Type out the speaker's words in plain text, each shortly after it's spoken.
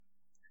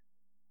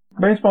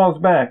Baseball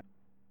is back.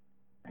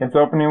 It's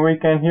opening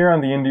weekend here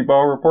on the Indie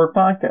Ball Report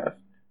podcast.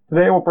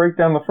 Today we'll break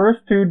down the first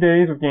 2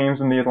 days of games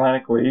in the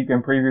Atlantic League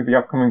and preview the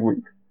upcoming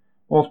week.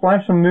 We'll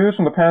splash some news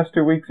from the past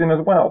 2 weeks in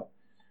as well.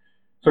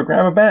 So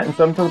grab a bat and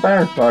step into the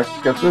batter's box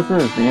because this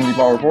is the Indie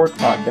Ball Report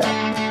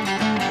podcast.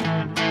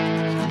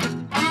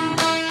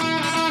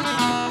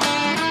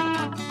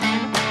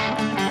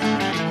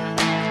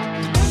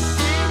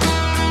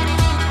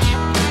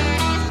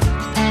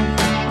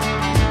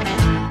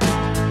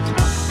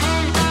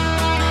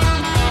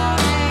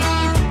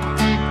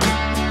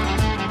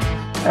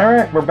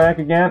 Alright, we're back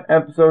again,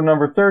 episode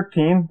number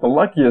 13, the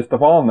luckiest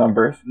of all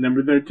numbers.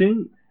 Number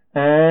 13.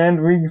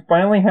 And we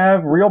finally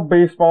have real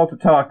baseball to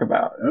talk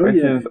about, which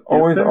is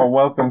always a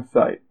welcome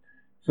sight.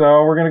 So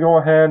we're going to go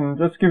ahead and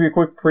just give you a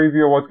quick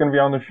preview of what's going to be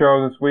on the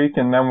show this week,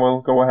 and then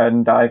we'll go ahead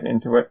and dive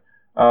into it.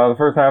 The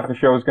first half of the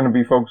show is going to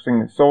be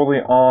focusing solely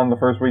on the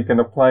first weekend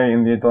of play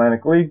in the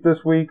Atlantic League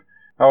this week.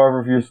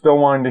 However, if you're still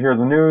wanting to hear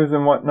the news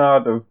and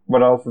whatnot of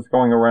what else is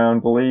going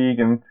around the league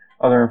and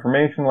other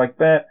information like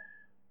that,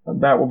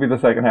 that will be the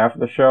second half of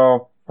the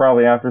show,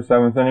 probably after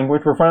 7th inning,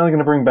 which we're finally going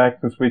to bring back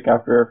this week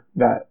after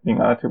that being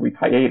on a 2-week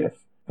hiatus.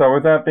 So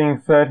with that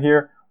being said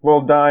here,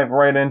 we'll dive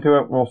right into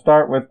it. We'll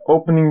start with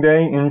opening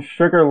day in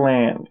Sugar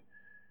Land,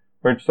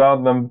 which saw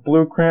the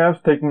Blue Crabs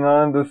taking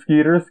on the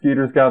Skeeters.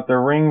 Skeeters got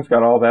their rings,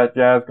 got all that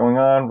jazz going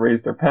on,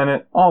 raised their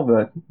pennant, all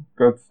the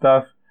good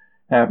stuff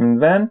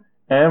happened then.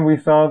 And we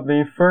saw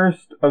the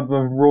first of the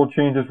rule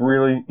changes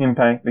really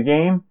impact the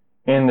game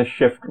in the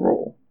shift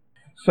rule.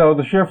 So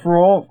the shift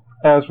rule,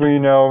 as we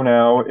know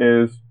now,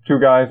 is 2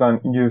 guys on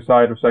either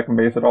side of second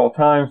base at all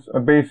times.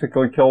 It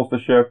basically kills the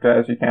shift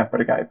as you can't put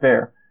a guy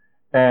there.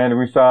 And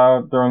we saw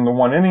during the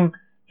 1 inning,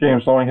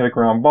 James Loney hit a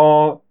ground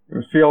ball. He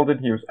was fielded.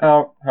 He was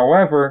out.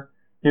 However,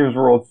 he was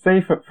ruled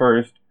safe at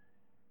first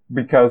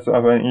because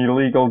of an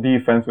illegal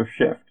defensive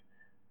shift.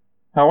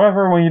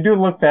 However, when you do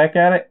look back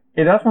at it,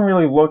 it doesn't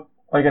really look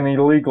like an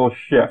illegal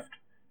shift.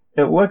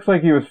 It looks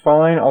like he was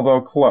fine,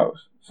 although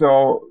close.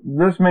 So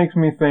this makes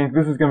me think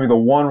this is going to be the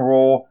one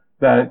rule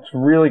that's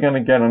really going to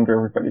get under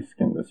everybody's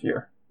skin this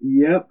year.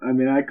 Yep,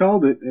 I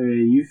called it.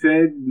 You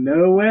said,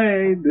 no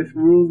way, this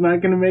rule's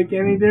not going to make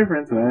any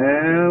difference.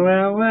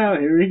 Well,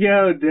 here we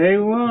go, day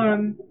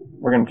 1.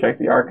 We're going to check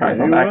the archives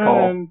on that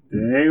call.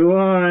 Day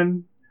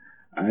 1.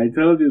 I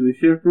told you, the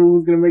shift rule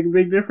is going to make a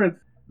big difference.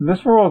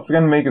 This rule is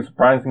going to make a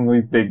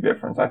surprisingly big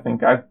difference, I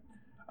think.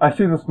 I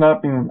see this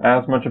not being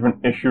as much of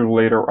an issue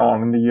later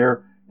on in the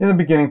year. In the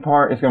beginning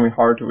part, it's going to be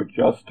hard to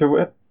adjust to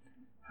it.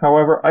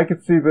 However, I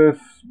could see this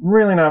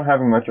really not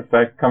having much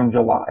effect come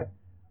July.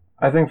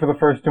 I think for the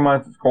first 2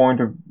 months it's going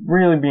to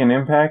really be an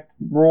impact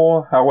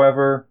rule.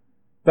 However,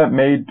 that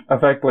may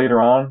affect later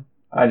on.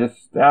 I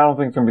don't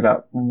think it's going to be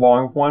that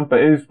long of one, but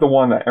it is the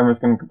one that everyone's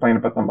going to complain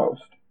about the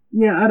most.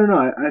 Yeah, I don't know.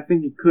 I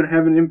think it could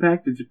have an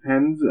impact. It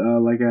depends.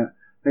 Like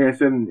I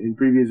said in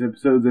previous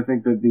episodes, I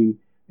think that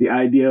the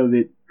idea of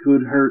it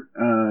could hurt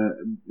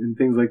in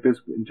things like this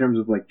in terms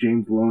of like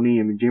James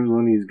Loney. James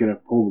Loney is going to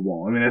pull the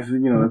ball.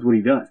 That's what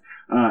he does.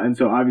 And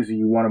so obviously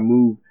you want to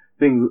move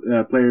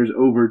players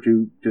over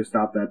to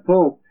stop that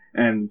pull,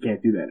 and you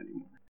can't do that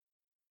anymore.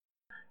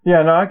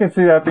 Yeah, no, I can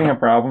see that being a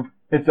problem.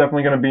 It's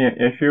definitely going to be an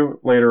issue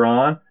later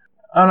on.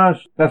 I'm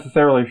not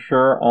necessarily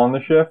sure on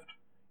the shift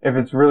if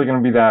it's really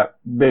going to be that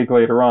big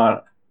later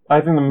on. I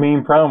think the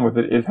main problem with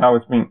it is how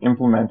it's being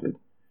implemented.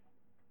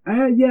 I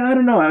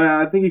don't know.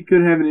 I think it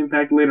could have an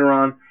impact later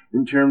on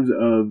in terms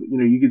of,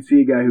 you could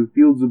see a guy who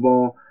fields the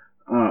ball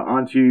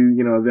onto,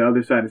 the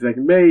other side of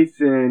second base,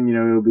 and,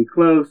 it'll be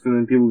close, and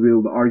then people will be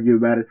able to argue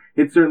about it.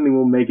 It certainly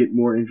will make it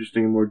more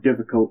interesting and more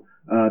difficult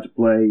to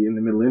play in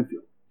the middle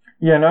infield.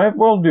 Yeah, no, it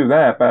will do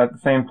that, but at the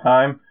same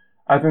time,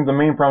 I think the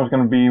main problem is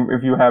going to be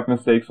if you have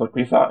mistakes like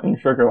we saw in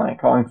Sugar Land,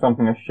 calling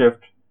something a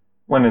shift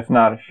when it's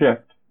not a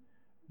shift.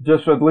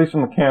 Just at least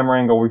from the camera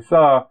angle we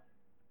saw,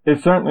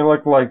 it certainly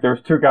looked like there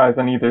was 2 guys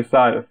on either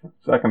side of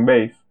second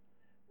base.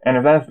 And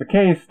if that's the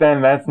case,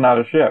 then that's not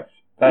a shift.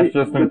 That's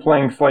just been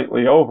playing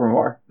slightly over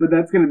more. But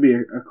that's going to be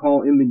a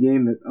call in the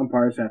game that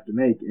umpires have to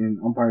make, and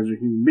umpires are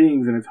human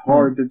beings, and it's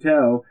hard to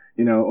tell,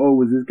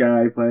 was this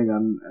guy playing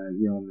on,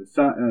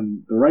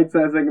 on the right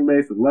side of second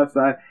base, or the left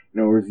side,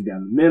 or is he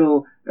down the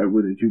middle,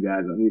 were there 2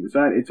 guys on either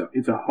side?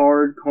 It's a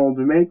hard call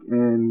to make,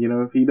 and,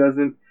 if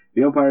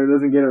the umpire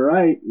doesn't get it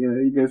right,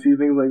 you're going to see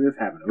things like this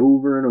happen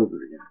over and over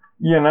again.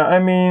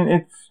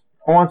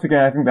 Once again,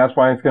 I think that's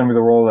why it's going to be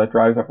the role that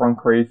drives everyone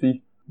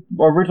crazy.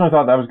 I originally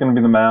thought that was going to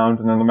be the mound,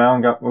 and then the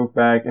mound got moved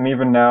back, and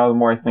even now, the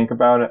more I think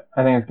about it,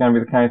 I think it's going to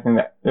be the kind of thing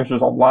that there's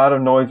just a lot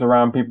of noise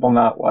around people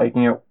not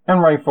liking it,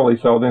 and rightfully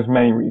so. There's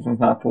many reasons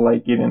not to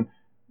like it, and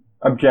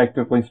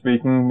objectively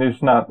speaking,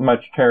 there's not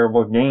much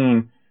terrible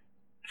gain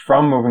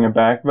from moving it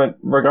back, but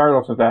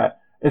regardless of that,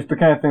 it's the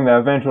kind of thing that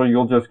eventually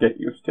you'll just get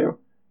used to.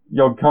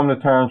 You'll come to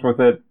terms with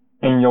it,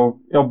 and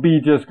you'll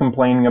be just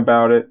complaining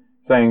about it,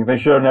 saying they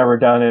should have never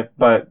done it,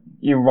 but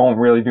you won't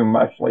really do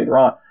much later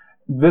on.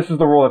 This is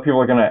the rule that people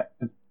are going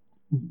to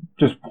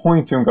just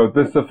point to and go,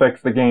 this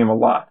affects the game a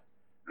lot.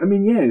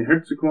 It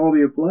hurts the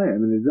quality of play.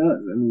 It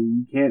does.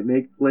 You can't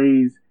make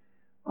plays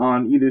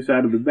on either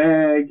side of the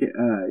bag.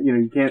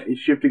 You can't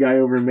shift a guy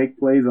over and make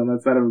plays on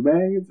that side of a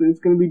bag. It's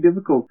going to be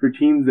difficult for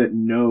teams that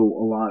know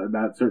a lot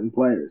about certain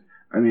players.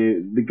 I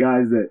mean, the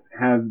guys that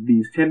have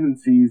these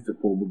tendencies to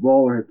pull the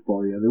ball or hit the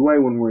ball the other way,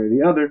 one way or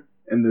the other,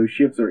 and those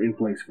shifts are in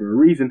place for a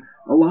reason.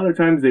 A lot of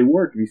times they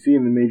work. If you see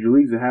in the major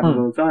leagues, it happens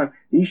all the time.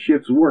 These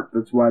shifts work.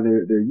 That's why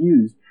they're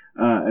used.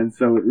 And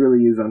so it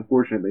really is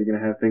unfortunate that you're going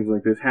to have things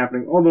like this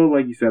happening. Although,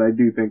 like you said, I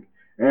do think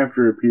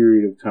after a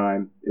period of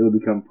time, it'll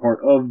become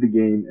part of the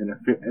game,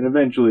 and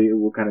eventually it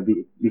will kind of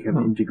become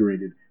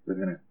integrated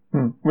within it.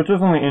 Which is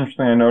something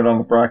interesting I noted on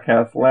the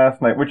broadcast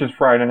last night, which is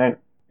Friday night.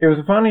 It was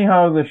funny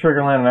how the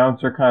Sugarland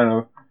announcer kind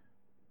of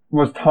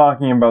was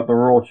talking about the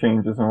rule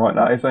changes and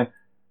whatnot. He's saying,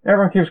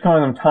 everyone keeps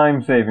calling them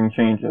time-saving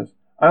changes.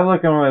 I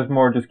look at them as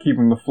more just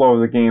keeping the flow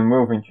of the game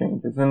moving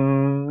changes,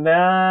 and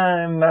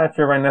I'm not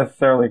sure if I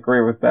necessarily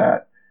agree with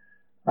that.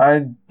 I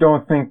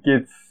don't think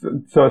it's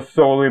so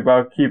solely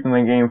about keeping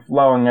the game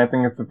flowing. I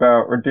think it's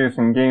about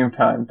reducing game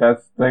time.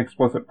 That's the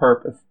explicit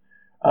purpose.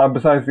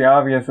 Besides the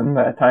obvious and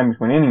that time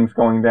between innings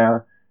going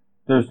down,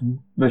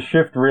 the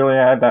shift really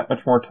add that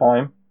much more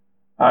time?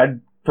 I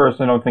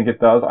personally don't think it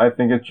does. I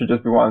think it should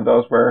just be one of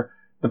those where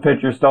the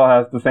pitcher still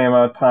has the same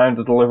amount of time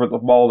to deliver the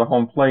ball to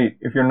home plate.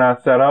 If you're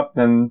not set up,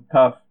 then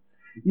tough.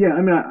 Yeah,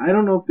 I mean, I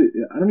don't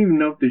even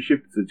know if the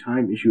shift is a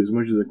time issue as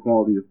much as a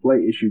quality of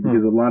play issue,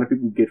 because a lot of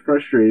people get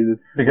frustrated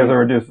because it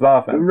reduces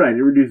offense. Right,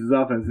 it reduces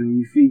offense, and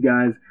you see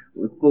guys,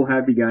 pull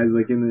happy guys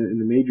like in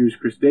the majors,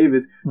 Chris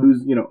Davis,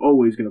 who's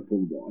always going to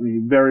pull the ball. I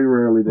mean, very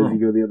rarely does he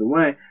go the other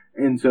way,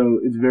 and so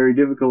it's very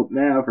difficult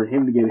now for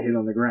him to get a hit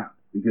on the ground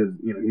because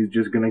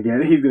he's going to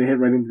hit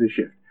right into the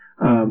shift.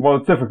 Well,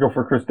 it's difficult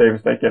for Chris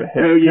Davis to get a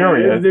hit. Oh yeah,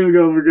 it's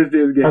difficult for Chris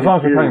Davis to get a hit. As long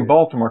as we're talking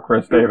Baltimore,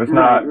 Chris Davis, right,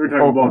 not we're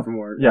talking Oakland.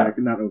 Baltimore, yeah,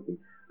 not Oakland.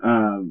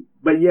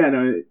 But yeah,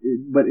 no.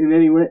 But in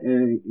any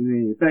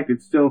effect,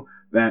 it's still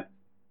that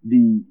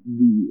the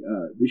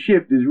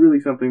shift is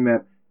really something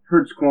that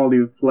hurts quality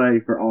of play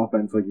for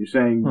offense, like you're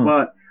saying.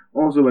 But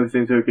also, by the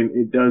same token,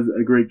 it does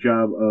a great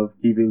job of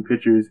keeping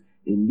pitchers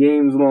in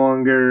games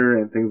longer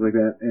and things like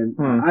that. And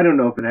I don't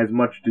know if it has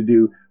much to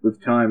do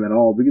with time at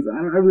all, because I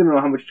really don't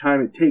know how much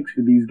time it takes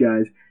for these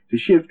guys to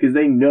shift, because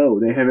they know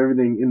they have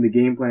everything in the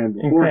game plan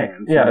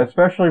beforehand. So. Yeah,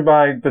 especially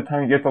by the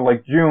time you get to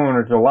like June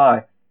or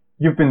July.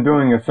 You've been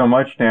doing it so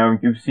much now,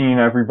 you've seen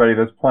everybody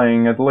that's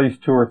playing at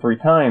least 2 or 3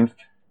 times,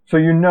 so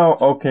you know,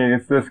 okay,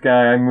 it's this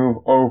guy, I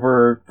move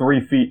over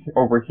 3 feet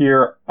over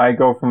here, I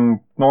go from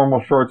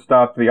normal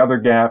shortstop to the other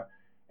gap,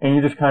 and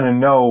you just kind of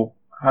know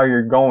how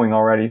you're going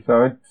already,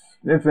 so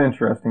it's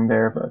interesting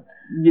there, but...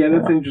 Yeah,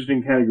 that's an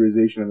interesting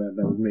categorization of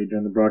that was made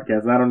during the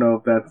broadcast. I don't know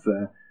if that's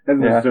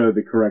necessarily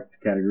the correct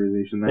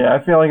categorization. Yeah,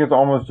 I feel like it's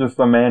almost just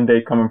a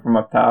mandate coming from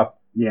up top,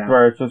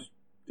 where it's just,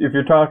 if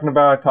you're talk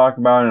about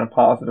it in a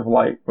positive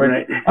light.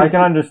 Right. I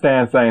can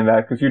understand saying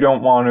that, because you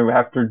don't want to,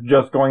 after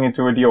just going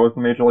into a deal with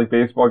Major League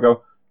Baseball,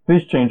 go,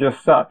 these changes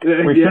suck. We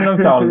shouldn't have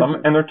done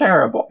them, and they're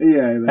terrible.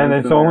 Yeah, and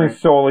it's only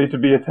solely to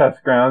be a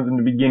test grounds and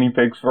to be guinea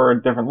pigs for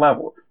a different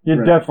level. You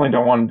definitely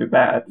don't want to do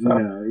that. So, I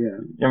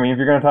mean, if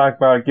you're going to talk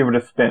about it, give it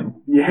a spin.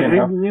 Yeah,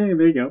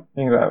 there you go.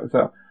 Exactly.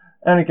 So,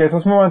 in any case,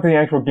 let's move on to the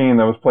actual game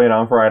that was played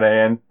on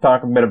Friday and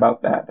talk a bit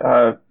about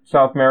that.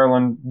 South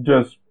Maryland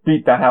just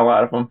beat the hell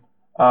out of them.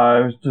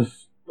 It was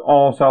just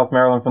all South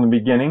Maryland from the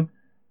beginning.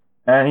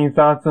 Any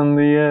thoughts on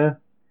the...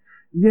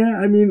 Yeah,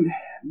 I mean,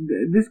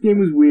 this game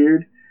was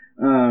weird.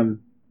 Southern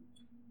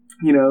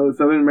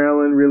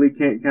Maryland really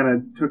kind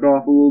of took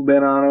off a little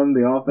bit on them.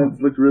 The offense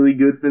looked really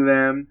good for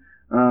them.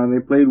 They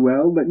played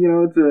well, but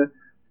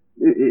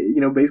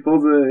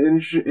baseball's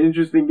an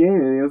interesting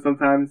game, and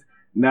sometimes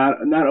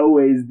not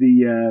always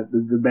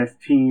the best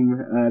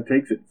team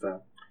takes it.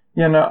 So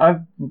yeah,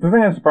 no, the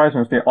thing that surprised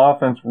me was the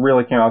offense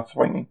really came out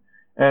swinging.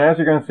 And as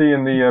you're going to see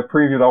in the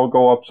preview that will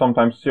go up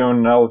sometime soon,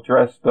 and I'll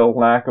address the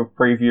lack of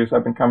previews that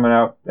have been coming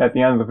out at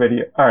the end of the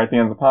video, or at the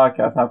end of the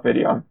podcast, not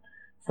video. I'm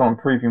still in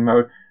preview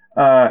mode.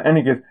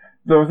 Any case,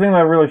 the thing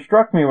that really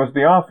struck me was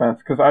the offense,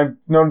 because I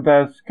noted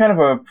that's kind of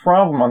a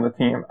problem on the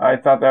team. I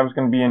thought that was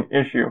going to be an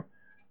issue.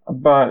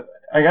 But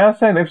I gotta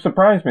say, they've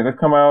surprised me. They've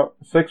come out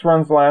 6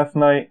 runs last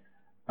night,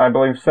 I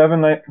believe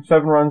 7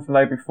 runs the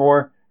night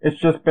before. It's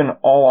just been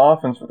all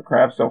offense for the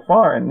Crabs so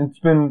far, and it's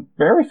been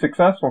very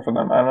successful for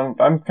them.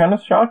 I'm kind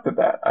of shocked at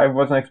that. I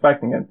wasn't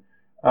expecting it.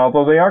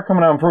 Although they are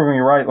coming out and proving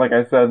me right, like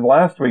I said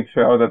last week's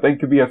show, that they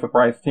could be a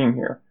surprise team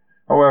here.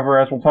 However,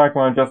 as we'll talk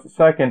about in just a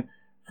second,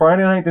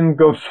 Friday night didn't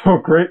go so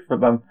great for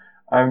them.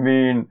 I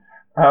mean,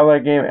 how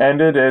that game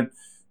ended,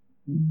 it's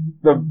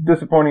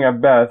disappointing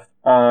at best,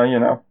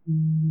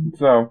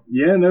 So.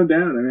 Yeah, no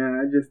doubt. I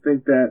mean, I just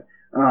think that,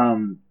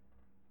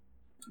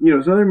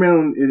 Southern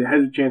Maryland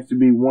has a chance to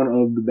be one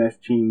of the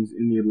best teams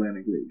in the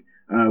Atlantic League.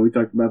 We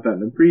talked about that in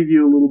the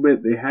preview a little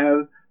bit. They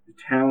have the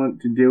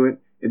talent to do it.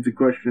 It's a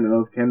question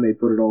of can they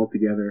put it all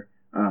together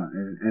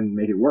and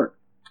make it work.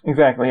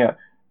 Exactly, yeah.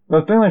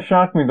 The thing that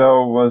shocked me,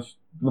 though, was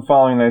the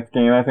following night's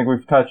game. I think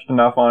we've touched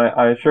enough on it.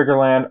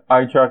 Sugarland,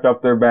 I chalked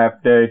up their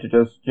bad day to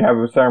just have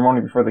a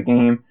ceremony before the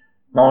game.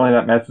 not only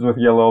that messes with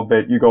you a little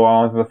bit, you go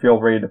onto the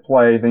field ready to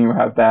play, then you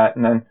have that,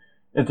 and then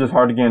it's just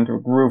hard to get into a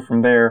groove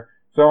from there.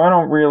 So I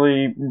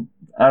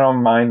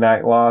don't mind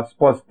that loss.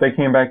 Plus, they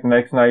came back the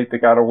next night, they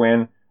got a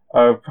win,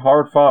 a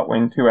hard-fought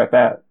win, too, at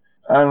that.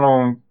 I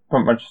don't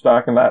put much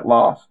stock in that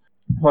loss.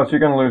 Plus, you're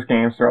going to lose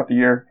games throughout the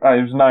year.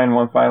 It was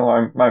 9-1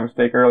 final, my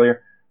mistake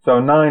earlier. So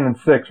 9 and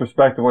 6,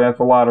 respectively, that's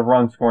a lot of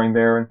run scoring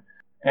there.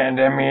 And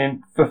I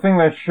mean, the thing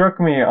that shook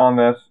me on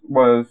this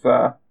was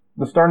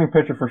the starting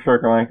pitcher for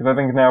Sugar Land, because I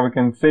think now we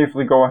can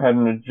safely go ahead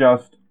and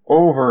adjust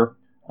over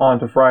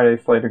onto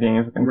Friday's slate of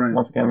games. I think,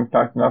 once again, we've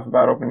talked enough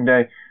about opening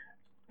day.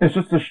 It's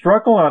just a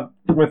struggle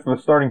with the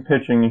starting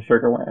pitching in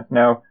Sugar Land.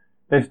 Now,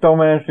 they still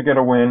managed to get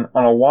a win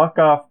on a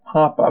walk-off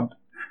pop-up,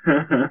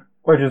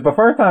 which is the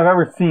first time I've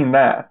ever seen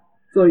that.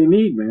 That's all you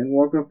need, man.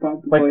 Walk-off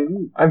pop-up is all you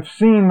need. I've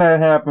seen that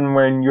happen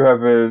when you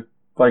have a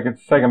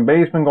second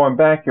baseman going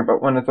back here, but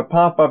when it's a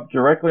pop-up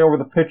directly over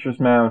the pitcher's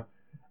mound,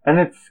 and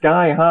it's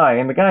sky high,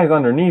 and the guy's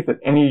underneath it,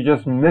 and he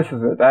just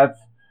misses it,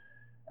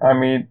 I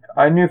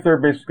knew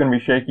third base was going to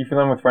be shaky for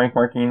them with Frank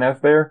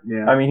Martinez there.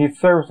 Yeah. I mean, he's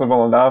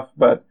serviceable enough,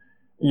 but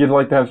you'd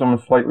like to have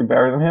someone slightly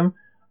better than him.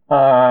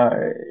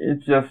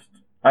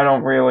 I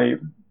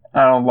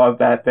don't love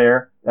that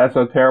there. That's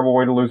a terrible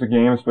way to lose a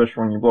game,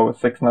 especially when you blow a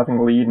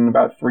 6-0 lead in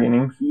about 3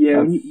 innings. Yeah,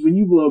 when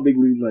you blow a big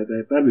lead like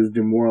that, that is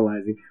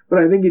demoralizing. But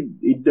I think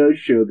it does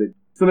show that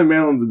Southern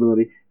Maryland's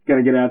ability to kind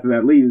of get out to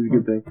that lead is a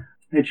good thing.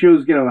 It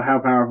shows, how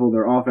powerful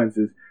their offense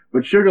is.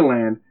 But Sugar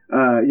Land,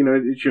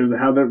 it shows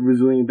how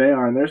resilient they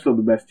are, and they're still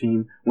the best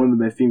team, one of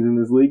the best teams in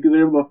this league, because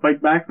they're able to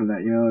fight back from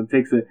that. It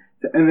takes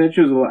and that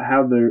shows a lot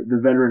how the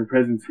veteran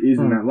presence is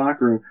in that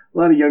locker room. A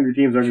lot of younger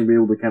teams aren't going to be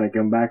able to kind of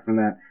come back from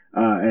that.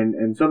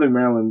 And Southern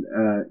Maryland,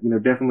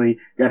 definitely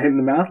got hit in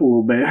the mouth a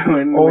little bit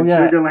when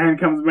Sugar Land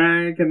comes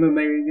back, and then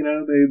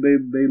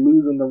they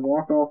lose on the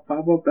walk-off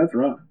pop-up. That's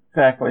rough.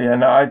 Exactly. Yeah.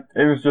 No,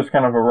 it was just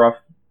kind of a rough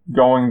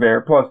going there.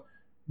 Plus,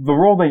 the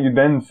rule that you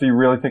then see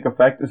really take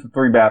effect is the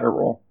 3-batter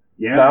rule.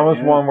 Yeah. That was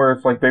one where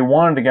it's like they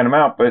wanted to get him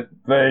out, but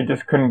they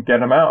just couldn't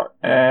get him out,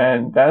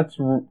 and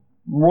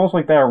rules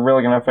like that are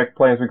really going to affect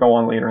play as we go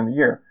on later in the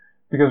year.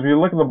 Because if you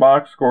look at the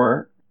box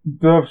score,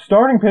 the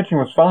starting pitching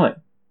was fine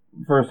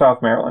for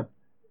South Maryland.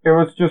 It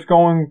was just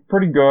going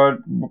pretty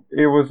good.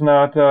 It was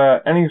not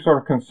any sort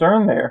of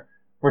concern there,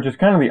 which is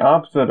kind of the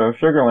opposite of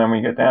Sugar Land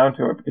when you get down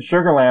to it. Because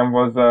Sugar Land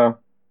was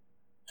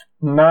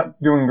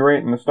not doing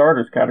great in the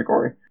starters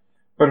category.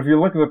 But if you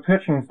look at the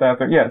pitching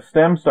stats,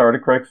 Stem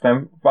started, Craig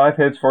Stem, 5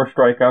 hits, 4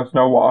 strikeouts,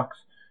 no walks.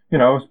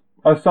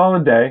 A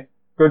solid day,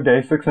 good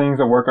day, 6 innings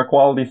of work, a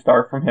quality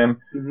start from him.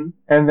 Mm-hmm.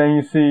 And then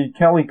you see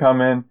Kelly come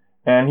in,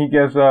 and he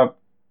gives up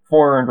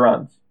 4 earned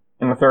runs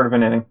in the third of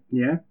an inning.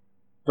 Yeah.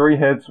 3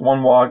 hits,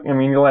 1 walk.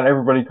 You let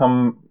everybody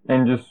come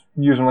and just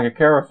use him like a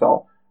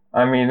carousel.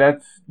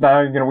 That's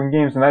now you're going to win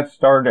games, and that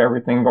started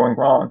everything going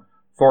wrong.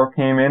 Thorpe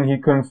came in, he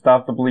couldn't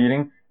stop the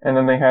bleeding, and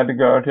then they had to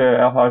go to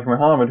Alhaj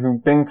Muhammad,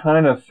 who then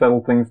kind of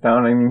settled things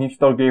down. He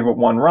still gave up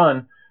 1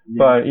 run,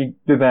 but he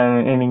did that in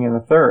an inning in the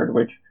third,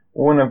 which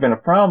wouldn't have been a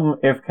problem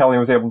if Kelly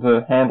was able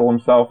to handle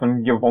himself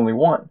and give only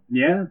 1.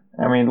 Yeah.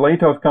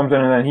 Latos comes in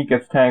and then he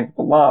gets tagged with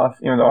the loss,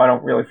 even though I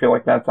don't really feel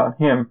like that's on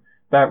him.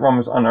 That run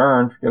was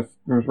unearned because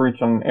it was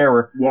reached on an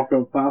error.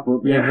 Walk-up,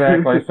 pop-up. Yeah.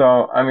 Exactly.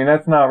 So,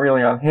 that's not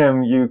really on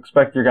him. You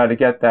expect your guy to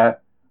get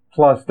that.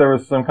 Plus, there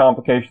was some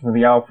complications in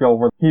the outfield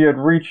where he had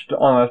reached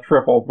on a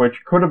triple,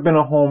 which could have been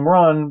a home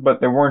run,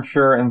 but they weren't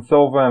sure, and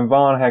Silva and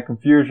Vaughn had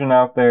confusion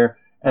out there,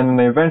 and then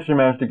they eventually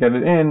managed to get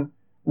it in.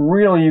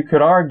 Really, you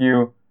could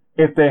argue,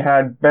 if they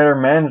had better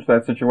managed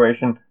that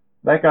situation,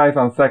 that guy's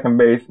on second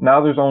base.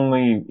 Now there's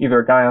only either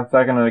a guy on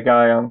second and a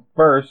guy on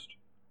first,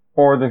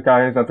 or this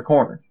guy is at the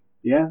corners.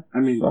 Yeah,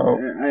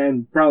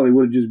 and probably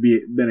would have just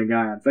been a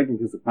guy on second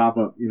because of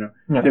pop-up,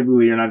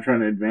 Typically you're not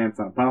trying to advance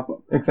on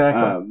pop-up.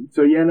 Exactly.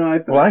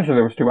 Well, actually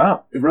there was 2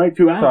 outs. Right,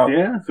 2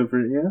 outs,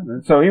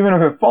 So even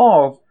if it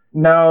falls,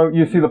 now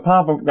you see the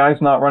pop-up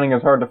guy's not running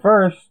as hard to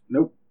first.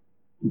 Nope.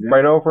 Exactly.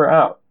 Right over,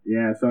 out.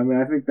 Yeah, so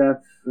I think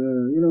that's,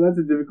 that's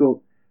a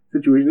difficult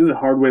situation. This is a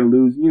hard way to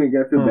lose. You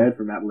gotta feel bad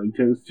for Matt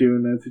Latos, too,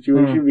 in that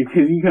situation,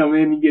 because you come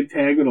in, you get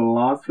tagged with a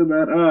loss for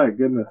that. Oh,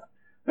 goodness.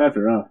 That's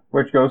rough.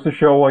 Which goes to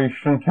show why you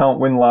shouldn't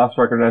count win-loss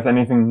record as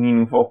anything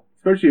meaningful.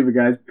 Especially if a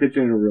guy's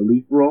pitching a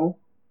relief role.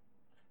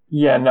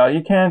 Yeah, no,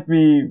 you can't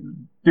be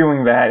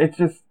doing that.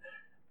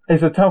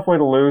 It's a tough way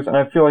to lose, and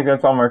I feel like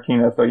that's on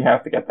Martinez, so you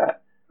have to get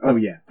that. Oh,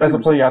 yeah. That's a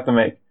play you have to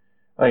make.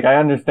 I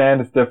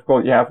understand it's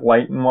difficult, you have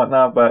light and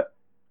whatnot, but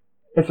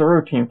it's a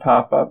routine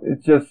pop-up.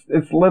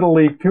 It's Little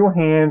League, 2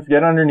 hands,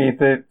 get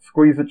underneath it,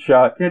 squeeze it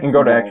shut, and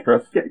go to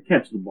extras.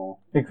 Catch the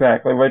ball.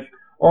 Exactly, which...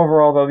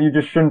 Overall, though, you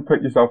just shouldn't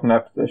put yourself in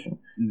that position.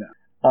 No.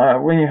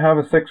 When you have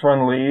a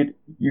 6-run lead,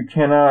 you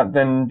cannot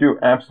then do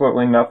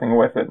absolutely nothing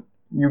with it.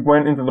 You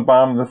went into the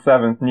bottom of the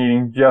 7th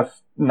needing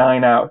just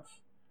 9 outs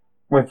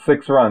with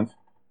 6 runs.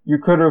 You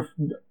could have,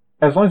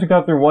 as long as you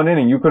got through 1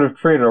 inning, you could have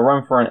traded a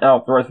run for an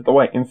out the rest of the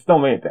way and still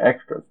made it to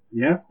extras.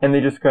 Yeah. And they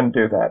just couldn't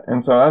do that.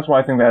 And so that's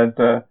why I think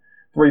that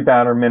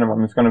 3-batter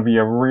minimum is going to be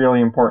a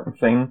really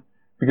important thing,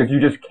 because you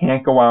just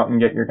can't go out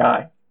and get your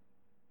guy.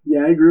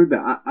 Yeah, I agree with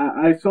that.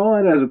 I saw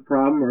it as a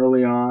problem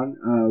early on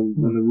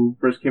when the rule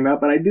first came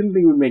out, but I didn't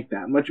think it would make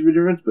that much of a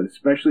difference. But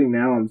especially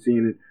now, I'm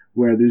seeing it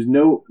where there's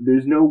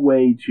no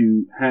way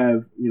to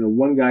have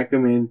one guy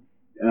come in,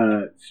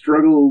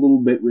 struggle a little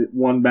bit with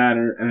one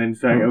batter, and then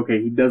say,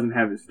 okay, he doesn't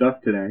have his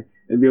stuff today,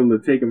 and be able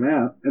to take him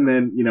out, and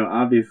then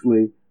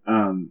obviously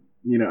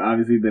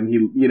then he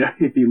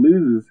if he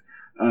loses.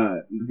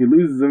 If he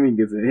loses him, he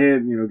gets a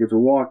hit, gets a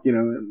walk,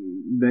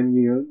 and then,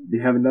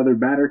 you have another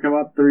batter come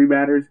up, 3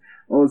 batters.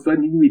 All of a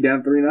sudden, you can be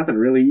down 3-0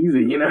 really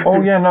easy,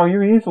 Oh, yeah, no,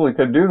 you easily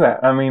could do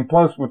that. I mean,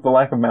 plus, with the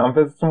lack of mound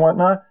visits and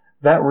whatnot,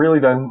 that really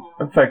does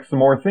affect some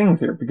more things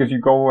here, because you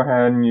go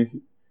ahead and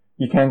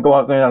you can't go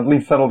out there and at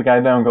least settle the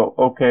guy down and go,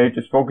 okay,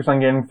 just focus on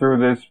getting through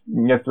this,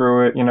 get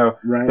through it,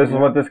 right, this is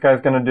what this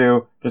guy's gonna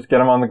do, just get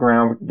him on the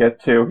ground, we can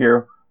get 2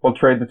 here, we'll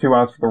trade the 2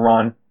 outs for the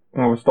run,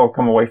 and we'll still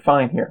come away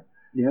fine here.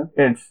 Yeah.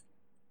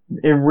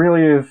 It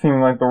really is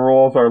seeming like the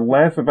rules are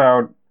less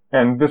about,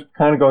 and this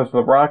kind of goes to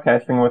the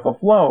broadcasting with the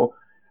flow,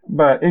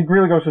 but it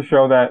really goes to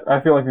show that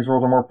I feel like these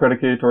rules are more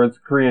predicated towards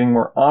creating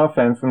more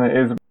offense than it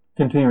is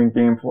continuing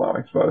game flow,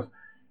 I suppose.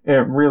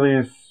 It really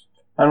is,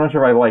 I'm not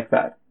sure if I like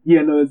that.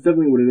 Yeah, no, that's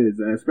definitely what it is,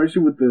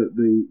 especially with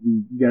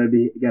you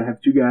gotta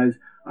have 2 guys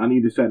on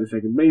either side of the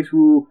second base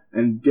rule,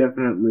 and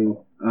definitely,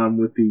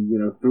 with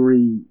the,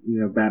 3,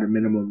 batter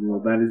minimum rule.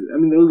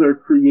 Those are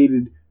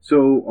created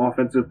so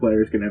offensive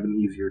players can have an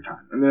easier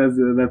time. I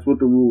mean, that's what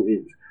the rule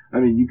is. I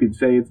mean, you could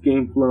say it's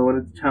game flow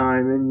and it's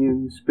time, and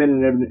you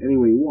spin it any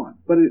way you want.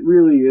 But it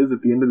really is,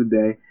 at the end of the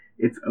day,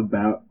 it's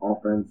about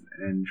offense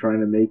and trying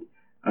to make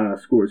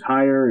scores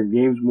higher and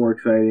games more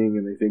exciting,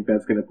 and they think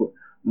that's going to put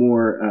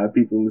more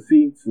people in the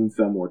seats and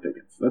sell more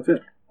tickets. That's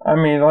it. I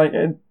mean,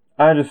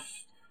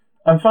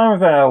 I'm fine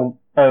with that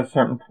at a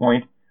certain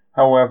point.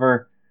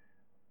 However,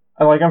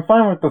 I'm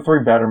fine with the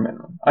 3 batter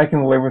minimum. I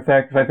can live with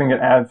that because I think it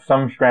adds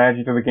some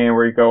strategy to the game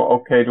where you go,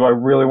 okay, do I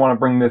really want to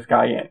bring this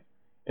guy in?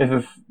 Is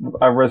this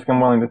a risk I'm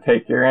willing to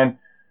take here? And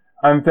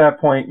at that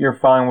point, you're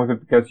fine with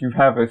it because you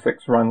have a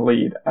 6-run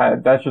lead.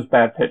 That's just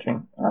bad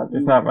pitching.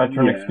 There's not much of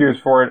an excuse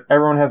for it.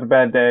 Everyone has a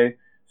bad day,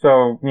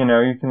 so,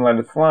 you can let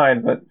it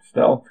slide, but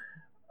still.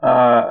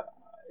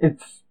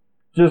 It's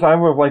just, I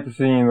would have liked to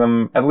see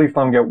them, at least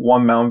let them get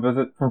 1 mound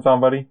visit from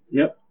somebody.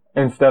 Yep.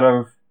 Instead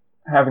of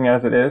having it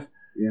as it is.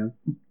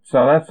 Yeah.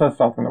 So that's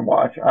something to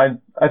watch. I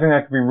think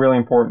that could be really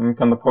important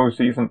come the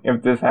postseason.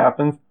 If this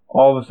happens,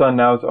 all of a sudden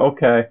now it's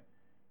okay.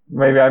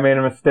 Maybe I made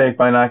a mistake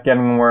by not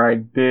getting him where I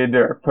did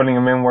or putting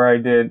him in where I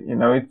did.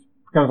 It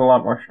becomes a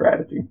lot more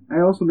strategy.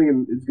 I also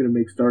think it's going to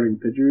make starting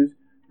pitchers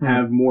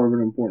have more of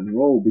an important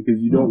role because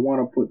you don't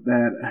want to put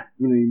that,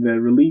 the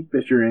relief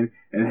pitcher in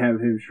and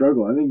have him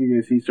struggle. I think you're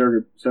going to see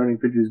starting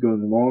pitchers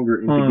going longer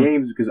into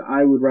games because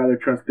I would rather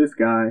trust this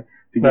guy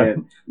to get,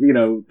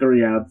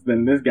 3 outs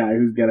than this guy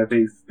who's got to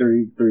face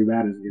three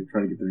batters and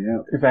try to get 3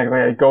 outs. Exactly.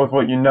 It goes with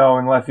what you know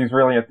unless he's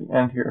really at the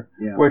end here.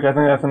 Yeah. Which I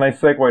think that's a nice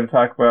segue to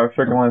talk about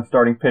Sugarland's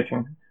starting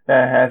pitching.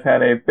 That has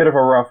had a bit of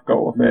a rough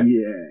go with it.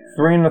 Yeah.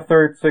 3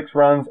 1/3, 6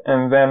 runs,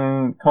 and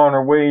then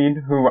Connor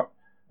Wade, who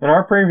in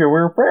our preview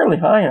we were fairly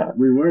high on.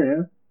 We were,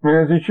 yeah.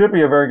 Because he should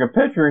be a very good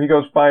pitcher. He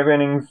goes 5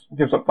 innings,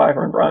 gives up 5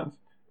 earned runs.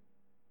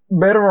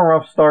 Bit of a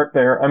rough start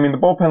there. I mean, the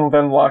bullpen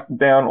then locked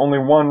down only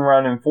 1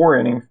 run in 4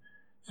 innings.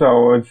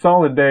 So a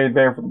solid day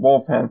there for the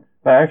bullpen.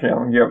 They actually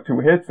only gave up 2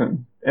 hits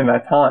in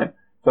that time.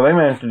 So they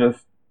managed to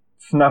just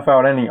snuff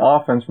out any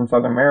offense from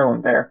Southern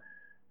Maryland there.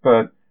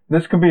 But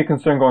this could be a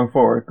concern going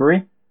forward.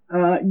 Agree?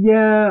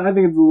 Yeah, I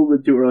think it's a little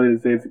bit too early to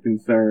say it's a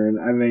concern.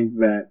 I think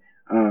that,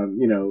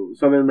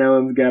 Southern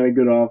Maryland's got a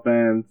good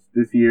offense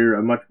this year,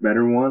 a much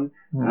better one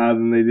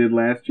than they did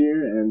last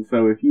year. And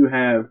so if you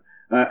have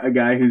a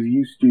guy who's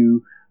used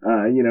to,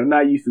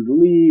 not used to the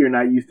league or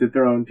not used to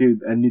throwing to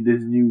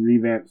this new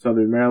revamped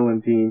Southern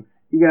Maryland team,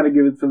 you got to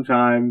give it some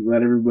time,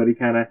 let everybody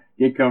kind of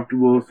get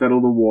comfortable,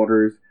 settle the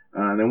waters.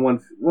 And then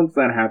once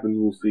that happens,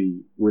 we'll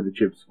see where the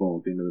chips fall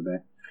at the end of the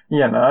day.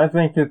 Yeah, no, I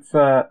think it's,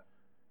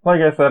 like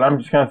I said, I'm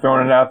just kind of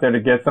throwing it out there to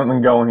get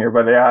something going here.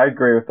 But yeah, I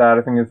agree with that.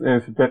 I think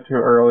it's a bit too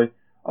early.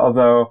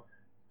 Although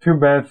 2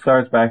 bad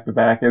starts back to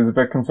back is a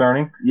bit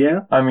concerning.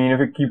 Yeah. I mean,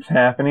 if it keeps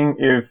happening,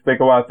 if they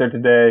go out there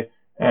today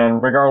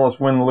and regardless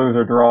win, lose,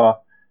 or draw,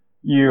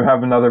 you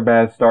have another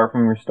bad start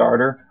from your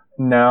starter.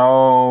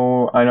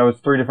 Now, I know it's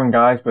 3 different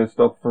guys, but it's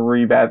still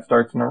 3 bad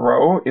starts in a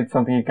row. It's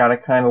something you gotta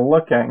kind of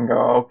look at and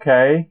go,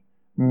 okay,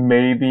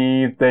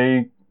 maybe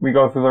we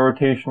go through the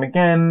rotation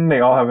again,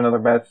 they all have another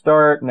bad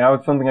start. Now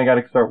it's something I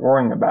gotta start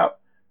worrying about.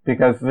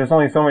 Because there's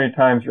only so many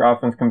times your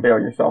offense can bail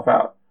yourself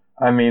out.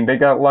 I mean, they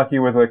got lucky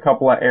with a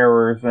couple of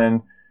errors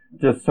and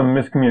just some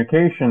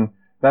miscommunication.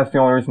 That's the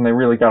only reason they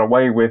really got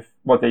away with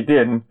what they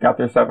did and got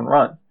their 7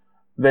 runs.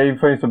 They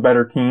face a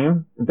better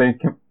team. They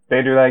do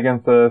that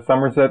against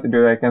Somerset. They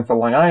do that against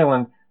Long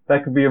Island.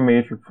 That could be a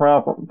major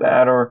problem.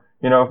 That or,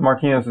 if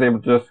Martinez is able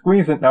to just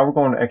squeeze it, now we're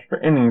going to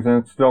extra innings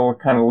and it still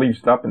kind of leaves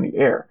stuff in the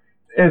air.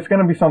 It's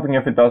going to be something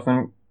if it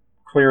doesn't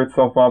clear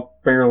itself up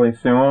fairly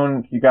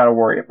soon, you got to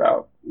worry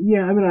about.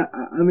 Yeah, I mean,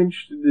 I'm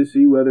interested to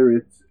see whether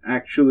it's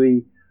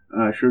actually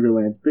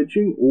Sugarland's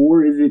pitching,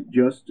 or is it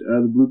just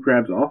the Blue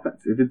Crabs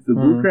offense? If it's the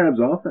Blue Crabs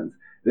offense,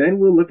 then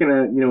we're looking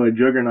at, a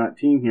juggernaut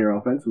team here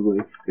offensively.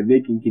 If they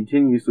can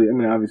continuously,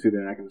 obviously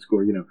they're not going to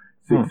score,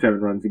 6,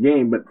 7 runs a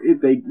game, but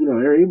if they,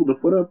 are able to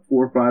put up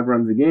 4 or 5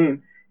 runs a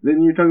game,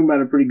 then you're talking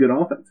about a pretty good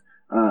offense.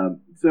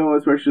 So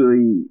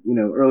especially,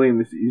 early in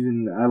the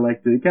season, I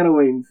like to kind of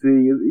wait and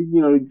see,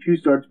 2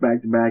 starts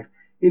back to back.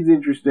 It's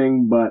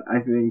interesting, but I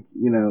think,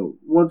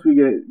 once we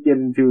get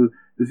into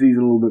the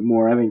season a little bit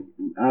more, I think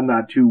I'm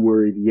not too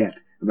worried yet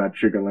about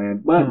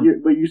Sugarland. But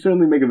you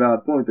certainly make a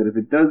valid point that if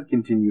it does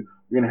continue,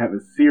 we're going to have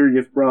a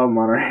serious problem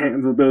on our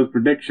hands with those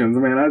predictions,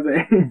 man. I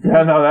say.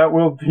 Yeah, no, that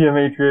will be a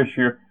major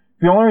issue.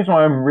 The only reason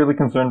why I'm really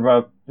concerned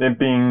about it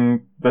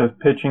being the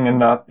pitching and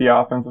not the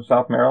offense of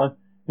South Maryland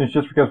is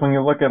just because when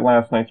you look at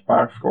last night's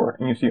box score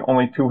and you see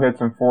only 2 hits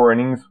in 4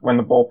 innings when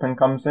the bullpen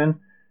comes in,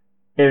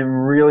 it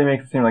really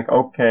makes it seem like,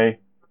 okay,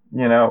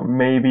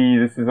 maybe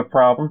this is a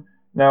problem.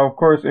 Now, of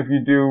course, if you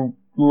do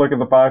look at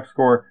the box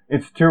score,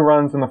 it's 2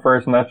 runs in the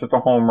first, and that's just a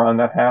home run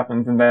that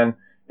happens, and then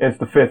it's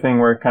the 5th inning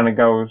where it kind of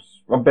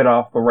goes a bit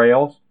off the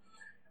rails.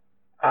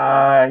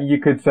 You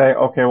could say,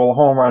 okay, well, a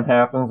home run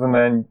happens, and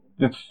then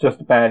it's just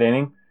a bad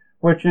inning,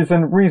 which is a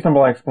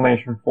reasonable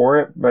explanation for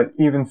it, but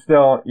even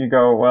still, you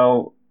go,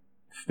 well,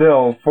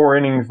 still, 4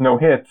 innings, no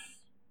hits,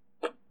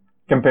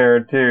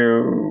 compared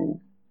to,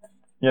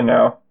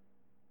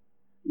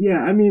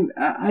 Yeah,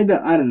 I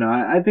don't know.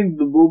 I think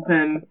the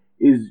bullpen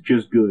is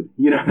just good.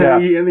 Yeah.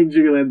 I think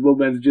Sugarland's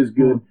bullpen is just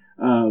good.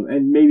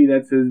 And maybe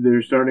that says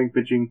their starting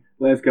pitching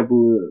last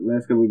couple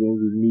of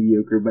games was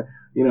mediocre. But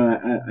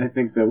I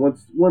think that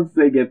once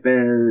they get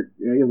there,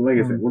 like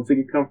I said, once they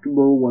get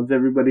comfortable, once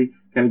everybody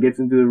kind of gets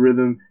into the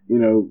rhythm,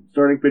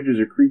 starting pitchers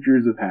are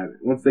creatures of habit.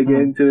 Once they get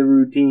into the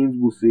routines,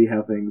 we'll see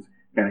how things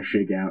kind of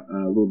shake out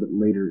a little bit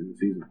later in the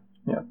season.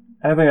 Yeah.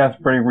 I think that's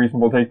a pretty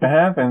reasonable take to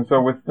have. And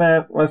so with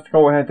that, let's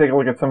go ahead and take a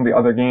look at some of the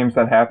other games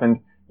that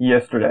happened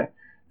yesterday.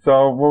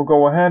 So we'll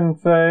go ahead and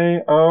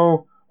say,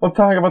 we'll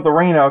talk about the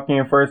rainout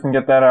game first and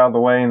get that out of the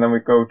way, and then we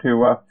go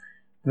to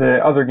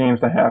the other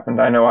games that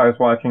happened. I know I was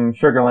watching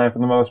Sugarland for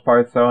the most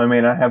part, so I may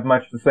not have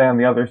much to say on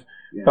the others.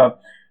 Yeah. But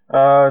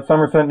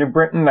Somerset, New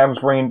Britain, that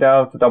was rained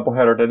out. It's a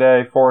doubleheader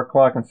today, 4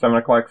 o'clock and 7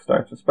 o'clock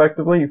starts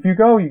respectively. If you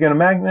go, you get a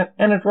magnet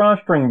and a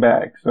drawstring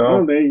bag.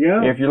 So there you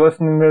go. If you're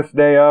listening this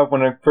day of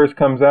when it first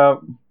comes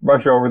out,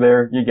 rush over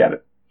there, you get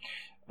it.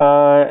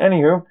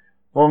 Anywho,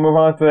 we'll move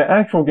on to the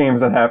actual games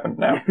that happened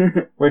now,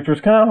 which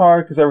was kind of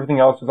hard because everything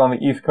else was on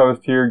the East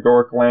Coast here,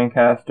 York,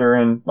 Lancaster,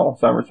 and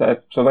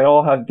Somerset. So they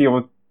all had to deal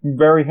with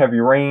very heavy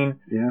rain,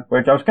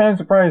 which I was kind of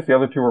surprised the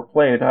other 2 were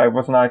played. I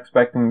was not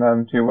expecting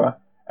them to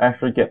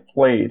actually get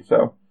played.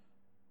 So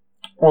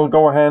we'll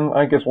go ahead and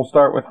I guess we'll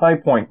start with High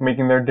Point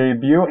making their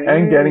debut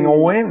and getting a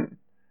win.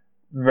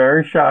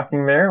 Very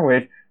shocking there,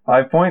 which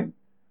High Point,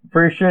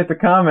 appreciate the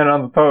comment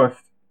on the post.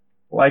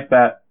 Like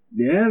that.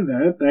 Yeah,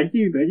 thank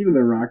you to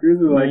the Rockers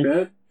who like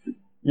that.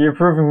 You're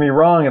proving me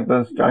wrong at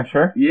this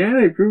juncture. Yeah,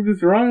 they proved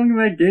us wrong in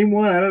that game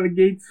 1 out of the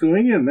gate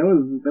swinging. That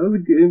was a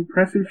good,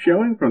 impressive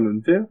showing from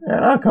them too.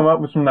 Yeah, I'll come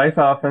up with some nice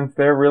offense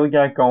there. Really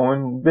got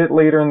going. A bit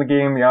later in the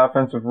game, the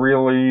offense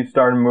really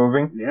started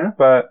moving. Yeah.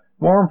 But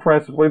more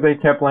impressively, they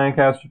kept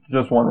Lancaster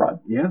to just 1 run.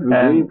 Yeah, that was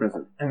really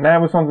impressive. And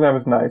that was something that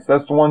was nice.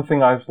 That's the one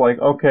thing I was like,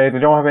 okay, they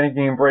don't have any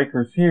game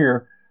breakers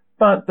here,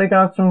 but they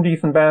got some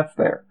decent bats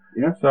there.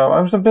 Yeah. So I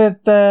was I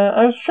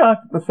was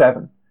shocked at the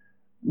 7.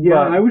 Yeah,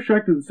 I was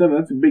shocked at the 7.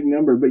 That's a big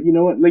number. But you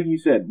know what? Like you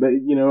said,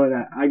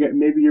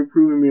 maybe you're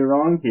proving me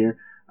wrong here.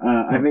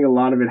 I think a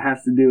lot of it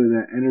has to do with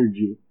that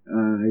energy,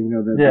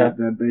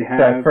 that they have.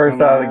 That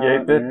first out of the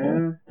gate bit.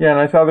 Yeah,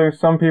 and I saw there's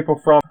some people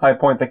from High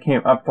Point that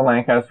came up to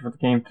Lancaster for the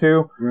game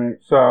too. Right.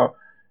 So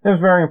it was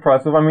very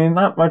impressive. I mean,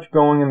 not much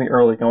going in the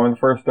early going. The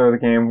first third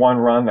of the game, 1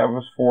 run. That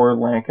was for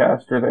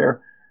Lancaster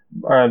there.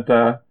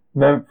 And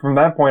then from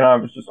that point on,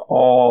 it was just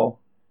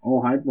all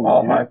High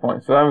Point. High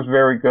Point. So that was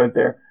very good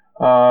there.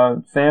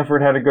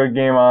 Sanford had a good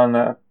game on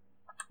the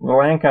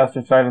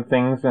Lancaster side of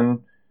things, and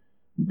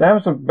that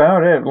was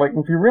about it. Like,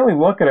 if you really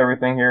look at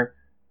everything here,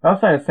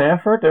 outside of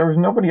Sanford, there was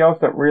nobody else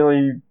that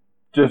really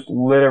just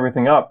lit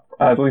everything up,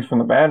 at least from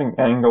the batting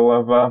angle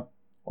of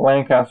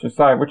Lancaster's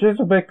side, which is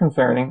a bit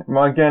concerning.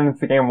 Well, again,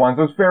 it's the game 1,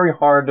 so it's very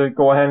hard to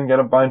go ahead and get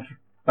a bunch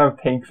of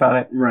takes on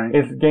it. Right.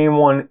 It's game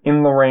 1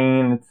 in the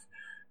rain. It's,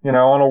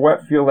 on a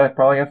wet field that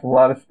probably has a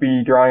lot of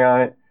speed dry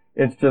on it.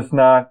 It's just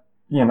not,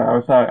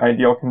 it's not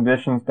ideal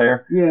conditions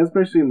there. Yeah,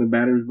 especially in the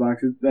batter's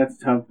box. That's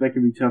tough. That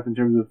can be tough in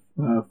terms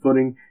of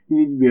footing. You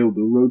need to be able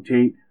to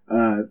rotate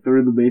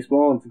through the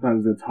baseball, and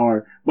sometimes that's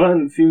hard. But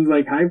it seems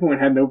like High Point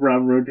had no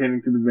problem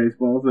rotating through the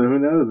baseball, so who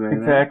knows, man.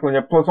 Exactly.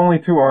 Plus only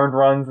 2 earned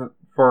runs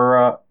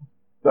for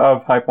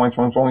of High Point's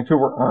runs. Only 2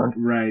 were earned.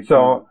 Right.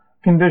 So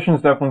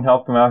conditions definitely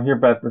helped them out here,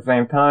 but at the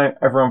same time,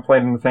 everyone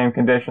played in the same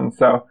conditions,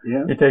 so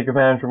you take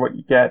advantage of what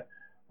you get.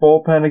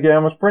 Bullpen,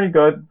 again, was pretty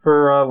good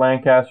for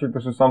Lancaster.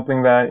 This is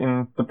something that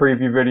in the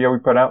preview video we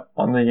put out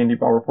on the Indie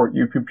Ball Report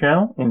YouTube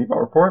channel, Indie Ball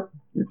Report,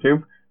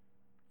 YouTube.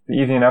 It's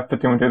easy enough to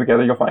 2 and 2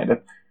 together, you'll find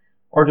it.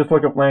 Or just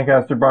look up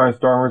Lancaster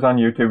Barnstormers on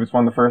YouTube. It's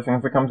one of the first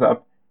things that comes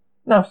up.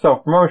 enough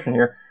self-promotion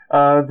here.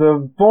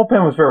 The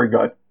bullpen was very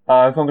good.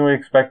 Something we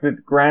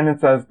expected.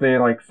 Granite as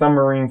the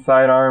submarine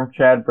sidearm,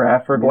 Chad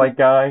Bradford-like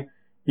guy.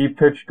 He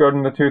pitched good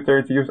in the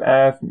 2/3. He was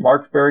asked.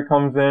 Marksberry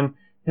comes in.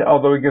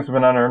 Although he gives up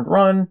an unearned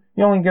run,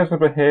 he only gives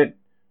up a hit.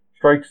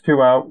 Strikes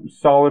 2 out.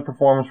 Solid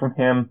performance from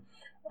him.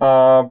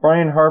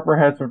 Brian Harper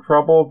had some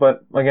trouble,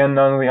 but again,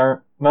 none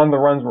of the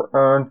runs were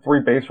earned.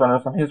 3 base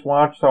runners on his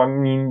watch, so I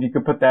mean, you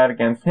could put that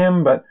against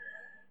him, but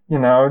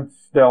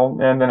it's still.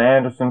 And then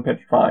Anderson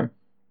pitched fine.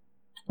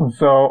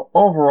 So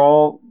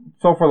overall,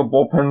 so far the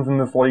bullpens in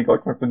this league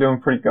look like they're doing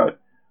pretty good.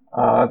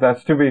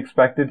 That's to be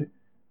expected.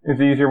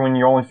 It's easier when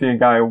you only see a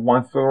guy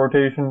once the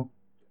rotation,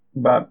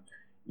 but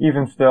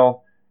even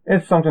still,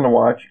 it's something to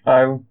watch.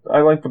 I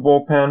like the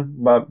bullpen,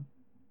 but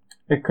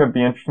it could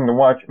be interesting to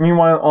watch.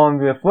 Meanwhile, on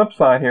the flip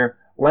side here,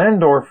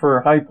 Landor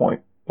for High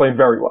Point played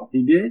very well.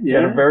 He did, yeah.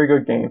 He had a very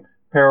good game.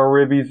 Pair of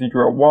ribbies, he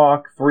drew a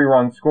walk, 3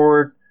 runs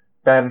scored,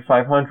 batted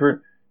 .500.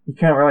 You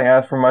can't really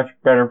ask for much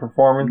better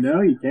performance.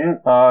 No, you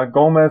can't.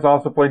 Gomez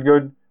also played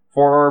good,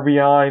 4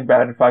 RBI,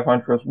 batted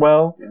 .500 as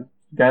well. Yeah.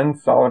 Again,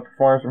 solid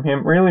performance from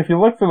him. Really, if you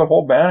look through the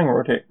whole batting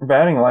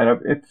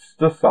lineup, it's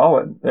just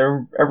solid.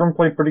 Everyone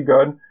played pretty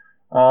good.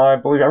 I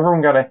believe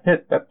everyone got a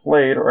hit that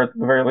played, or at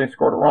the very least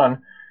scored a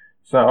run.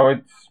 So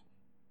it's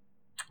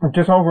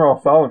just overall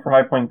solid for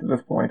High Point to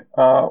this point.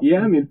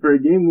 Yeah, I mean, for a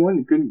game 1,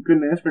 you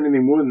couldn't ask for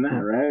anything more than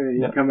that, right?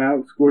 You come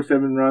out, score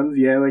 7 runs.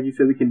 Yeah, like you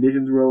said, the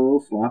conditions were a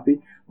little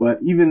sloppy,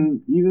 but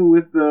even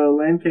with the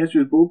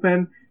Lancaster's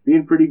bullpen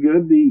being pretty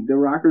good, the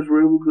Rockers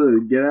were able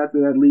to get out to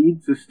that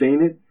lead,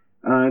 sustain it,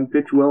 and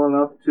pitch well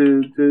enough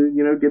to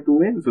get the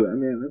win. So I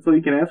mean, that's all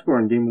you can ask for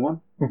in game 1.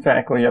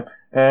 Exactly. Yep.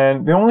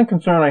 And the only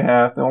concern I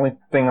have, the only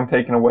thing I'm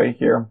taking away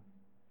here,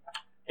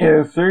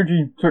 is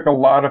Sergi took a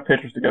lot of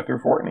pitches to get through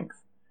 4 innings.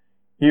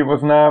 He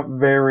was not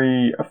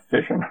very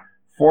efficient.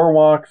 4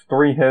 walks,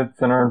 3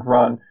 hits, an earned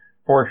run,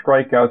 4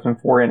 strikeouts in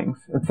 4 innings.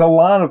 It's a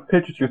lot of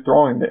pitches you're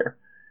throwing there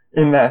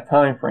in that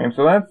time frame.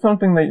 So that's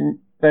something that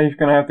he's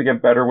going to have to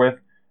get better with.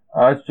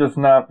 It's just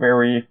not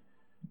very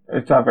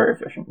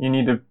efficient. You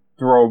need to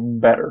throw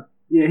better.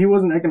 Yeah, he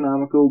wasn't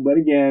economical, but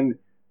again,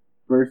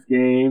 first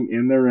game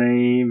in the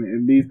rain,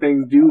 and these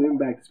things do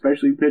impact,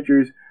 especially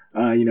pitchers.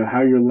 How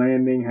you're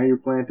landing, how you're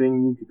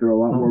planting. You can throw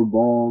a lot more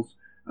balls.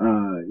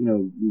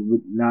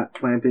 Not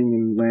planting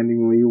and landing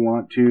the way you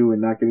want to,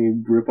 and not getting a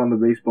grip on the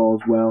baseball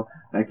as well.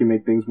 That can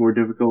make things more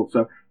difficult.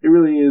 So it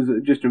really is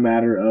just a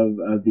matter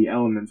of the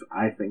elements,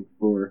 I think,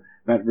 for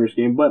that first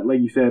game. But like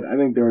you said, I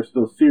think there are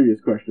still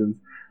serious questions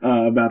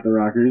about the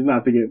Rockers.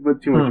 Not to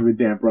put too much of a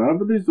damper on them,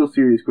 but there's still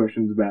serious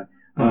questions about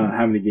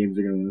how many games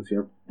they're going to win this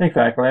year.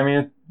 Exactly. I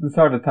mean, it's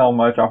hard to tell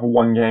much off of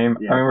one game.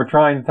 Yeah. I mean, we're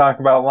trying to talk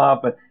about a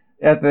lot, but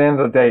at the end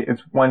of the day,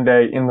 it's one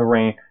day in the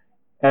rain,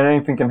 and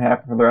anything can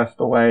happen for the rest of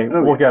the way.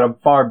 We'll get a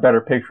far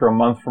better picture a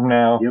month from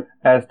now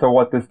as to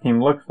what this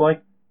team looks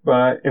like.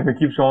 But if it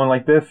keeps going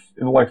like this,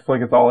 it looks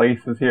like it's all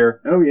aces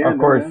here. Oh, yeah. Of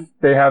course,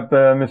 they have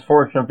the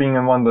misfortune of being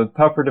in one of the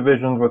tougher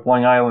divisions, with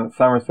Long Island and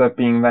Somerset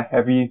being the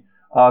heavy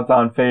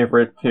odds-on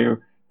favorite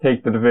to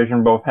take the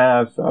division both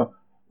halves. So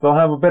they'll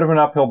have a bit of an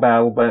uphill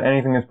battle, but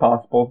anything is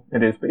possible.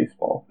 It is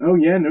baseball. Oh,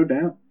 yeah, no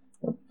doubt.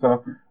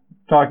 So,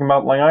 talking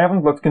about Long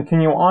Island, let's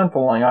continue on to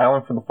Long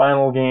Island for the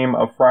final game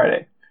of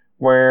Friday,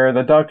 where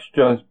the Ducks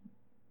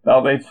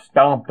they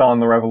stomped on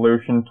the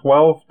Revolution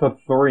 12-3.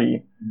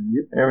 Yep.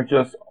 It was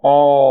just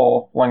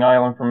all Long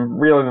Island from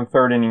really the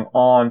 3rd inning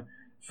on.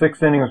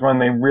 6th inning was when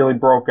they really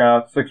broke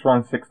out.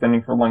 6-run 6th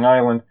inning for Long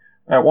Island.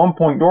 At one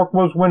point, York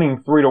was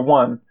winning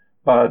 3-1,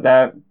 but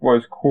that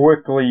was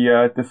quickly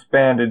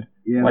disbanded.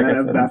 Yeah, like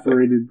that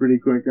evaporated pretty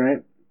quick,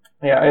 right?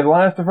 Yeah, it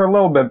lasted for a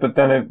little bit, but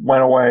then it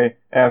went away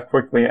as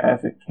quickly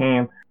as it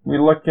came. We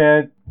look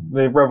at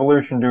the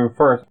Revolution do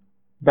first.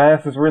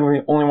 Bass is really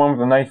the only one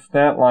with a nice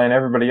stat line.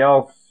 Everybody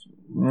else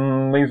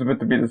leaves a bit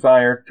to be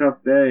desired. Tough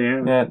day,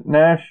 yeah. Yeah,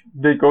 Nash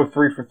did go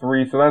 3 for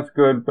 3, so that's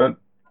good, but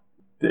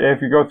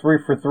if you go 3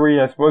 for 3,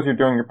 I suppose you're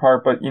doing your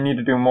part, but you need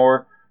to do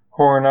more.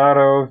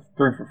 Coronado,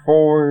 3 for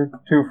 4,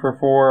 2 for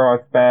 4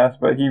 with Bass,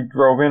 but he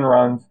drove in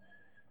runs.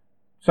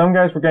 Some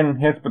guys were getting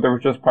hits, but there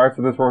was just parts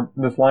of this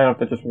lineup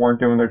that just weren't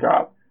doing their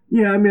job.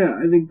 Yeah, I mean,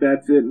 I think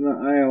that's it, and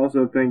I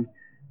also think,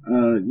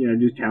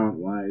 just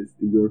talent-wise,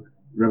 the York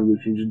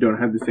Revolution just don't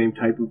have the same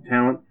type of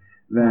talent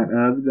that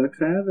the Ducks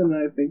have, and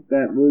I think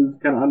that was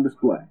kind of on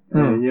display.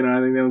 I think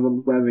that was on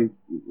display. I think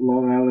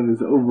Long Island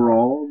is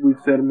overall, we've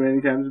said it many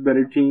times, a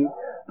better team,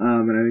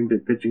 and I think their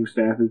pitching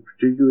staff is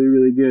particularly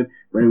really good,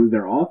 but it was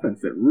their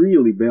offense that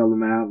really bailed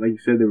them out. Like you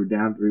said, they were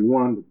down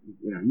 3-1.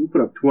 You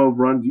put up 12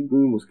 runs, you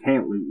almost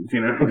can't lose,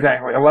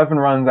 Exactly. 11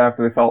 runs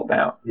after they fell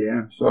down.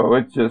 Yeah. So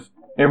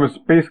it was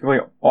basically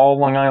all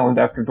Long Island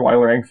after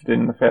Dweiler exited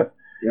in the 5th.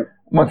 Yep.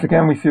 Once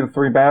again, we see the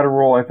 3-batter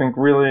rule, I think,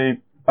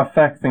 really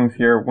affect things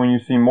here. When you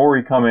see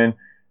Morey come in,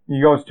 he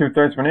goes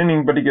 2/3 of an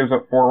inning, but he gives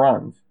up 4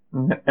 runs.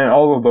 And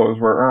all of those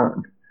were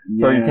earned.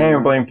 Yeah. So you can't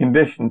even blame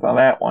conditions on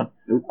that one.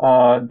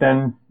 Nope.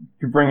 Then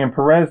you bring in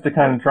Perez to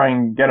kind of try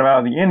and get him out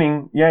of the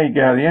inning. Yeah, you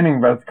get out of the inning,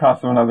 but it's the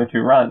cost of another 2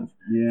 runs.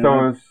 Yeah.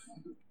 So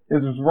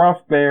it was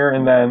rough there,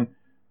 and then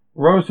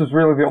Rose is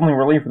really the only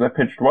reliever that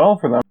pitched well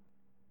for them.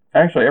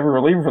 Actually, every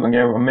reliever for them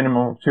gave a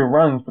minimum of 2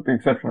 runs, with the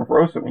exception of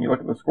Rosa. When you look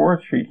at the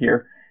score sheet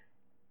here,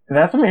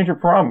 that's a major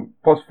problem.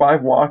 Plus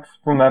 5 walks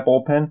from that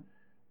bullpen.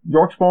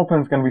 York's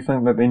bullpen is going to be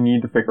something that they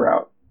need to figure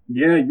out.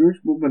 Yeah, York's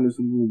bullpen is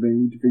something that they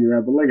need to figure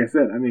out. But like I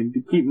said, I mean,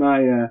 to keep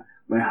my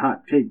my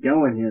hot take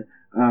going here,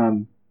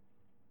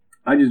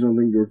 I just don't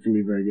think York's going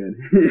to be very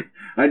good.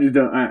 I just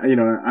don't,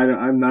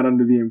 I'm not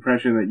under the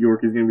impression that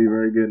York is going to be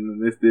very good,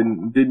 and this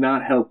did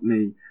not help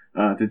me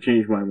to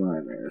change my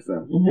mind there.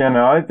 So yeah,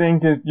 no, I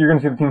think you're going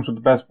to see the teams with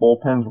the best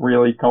bullpens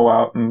really go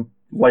out and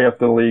lay up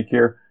the league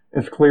here.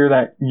 It's clear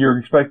that you're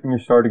expecting your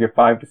star to get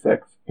 5 to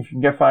 6. If you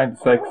can get 5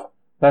 to 6,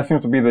 that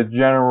seems to be the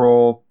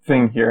general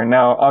thing here.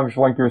 Now,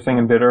 obviously, like you were saying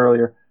a bit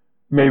earlier,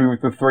 maybe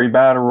with the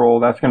 3-batter rule,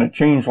 that's going to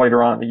change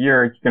later on in the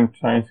year. You can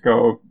sometimes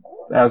go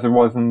as it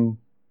was in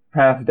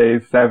past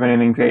days, 7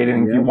 innings, 8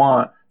 innings you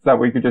want, so that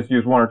way you could just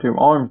use 1 or 2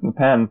 arms in the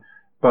pen.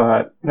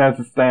 But as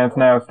it stands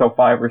now, it's still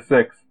 5 or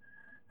 6.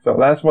 So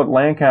that's what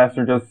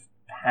Lancaster just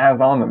has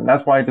on them.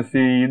 That's why I just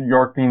see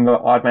York being the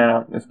odd man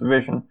out in this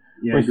division.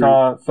 Yeah, we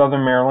saw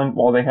Southern Maryland,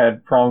 while they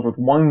had problems with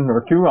 1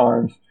 or 2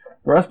 arms,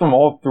 the rest of them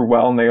all threw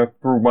well, and they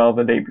threw well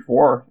the day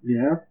before.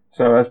 Yeah.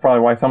 So that's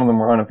probably why some of them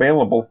were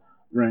unavailable.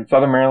 Right.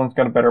 Southern Maryland's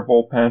got a better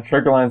bullpen.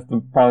 Sugar Land's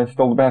probably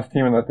still the best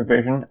team in that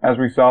division. As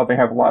we saw, they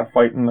have a lot of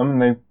fight in them,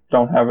 and they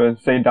don't have a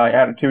say-die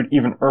attitude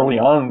even early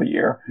on in the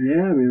year.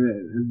 Yeah, I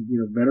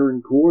mean,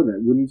 veteran core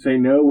that wouldn't say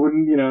no,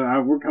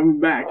 we're coming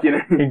back,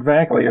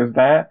 Exactly, is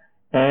that.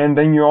 And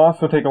then you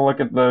also take a look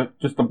at the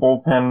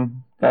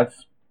bullpen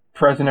that's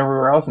present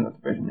everywhere else in the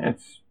division.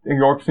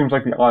 York seems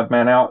like the odd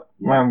man out.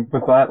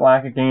 With that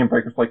lack of game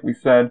breakers, like we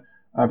said,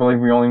 I believe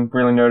we only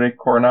really noted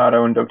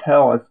Coronado and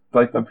Dotel as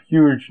like the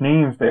huge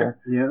names there.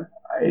 Yeah.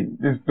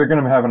 They're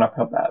going to have an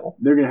uphill battle.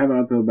 They're going to have an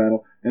uphill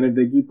battle. And if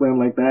they keep playing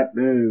like that,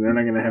 they're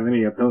not going to have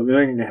any uphill. They're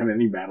not going to have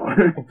any battle.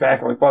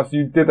 Exactly. Plus,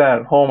 you did that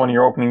at home on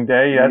your opening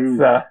day. That's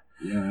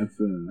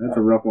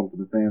a rough one for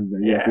the fans.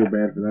 I feel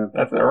bad for them.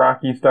 That's a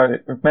rocky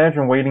start.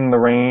 Imagine waiting in the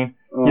rain.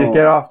 Oh. You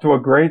get off to a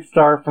great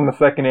start from the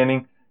second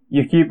inning.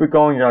 You keep it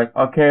going. You're like,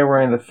 okay,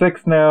 we're in the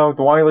 6th now.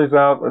 Dweiler's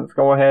out. Let's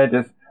go ahead.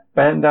 Just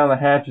batten down the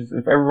hatches.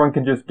 If everyone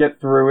can just get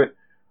through it.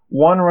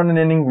 1 run an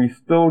inning. We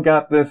still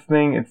got this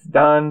thing. It's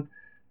done.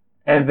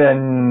 And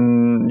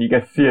then you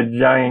get to see a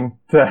giant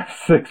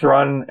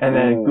 6-run, and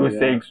then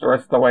goose egg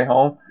starts the way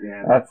home.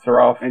 Yeah. That's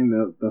rough. And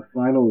the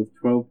final is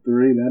 12-3.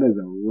 That is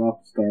a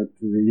rough start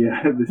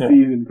to the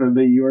season for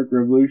the York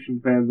Revolution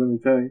fans, let me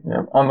tell you.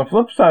 Yeah. On the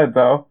flip side,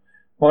 though,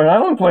 Long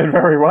Island played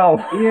very well.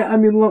 Yeah, I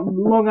mean,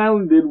 Long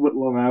Island did what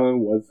Long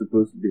Island was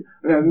supposed to do.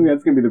 I think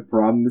that's going to be the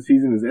problem this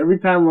season is every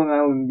time Long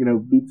Island,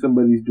 beats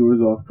somebody's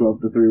doors off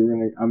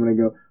 12-3, I'm going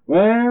to go,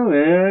 well,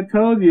 I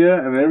told you.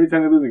 And then every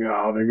time they lose,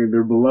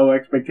 they're below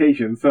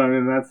expectations. So, I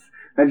mean,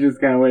 that's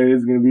just kind of what it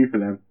is going to be for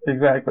them.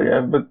 Exactly.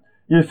 But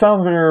you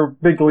saw their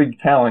big league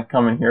talent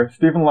coming here.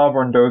 Stephen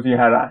Labordosi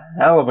had a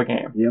hell of a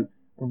game. Yep.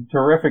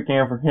 Terrific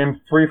game for him.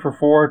 3 for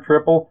 4,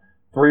 triple.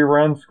 3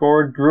 runs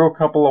scored, drew a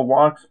couple of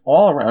walks,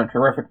 all around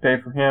terrific day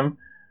for him.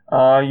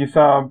 You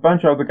saw a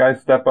bunch of other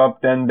guys step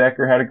up. Den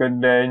Decker had a good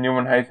day.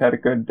 Newman Heights had a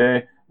good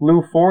day.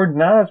 Lou Ford,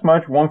 not as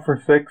much, 1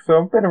 for 6, so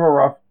a bit of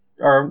a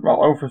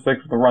 0 for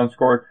 6 with a run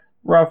scored.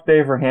 Rough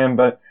day for him,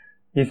 but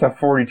he's a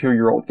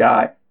 42-year-old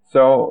guy.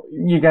 So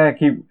you gotta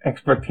keep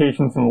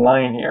expectations in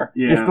line here.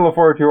 Yeah. He's still a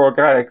 42-year-old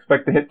guy. I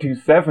expect to hit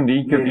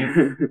 270 because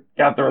he's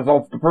got the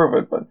results to prove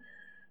it, but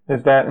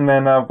there's that. And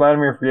then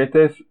Vladimir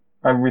Frietes,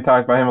 we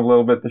talked about him a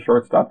little bit, the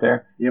shortstop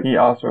there. Yep. He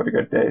also had a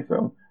good day.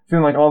 So it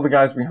seemed like all the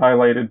guys we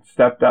highlighted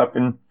stepped up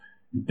and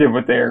did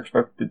what they were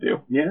expected to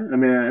do. Yeah, I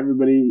mean,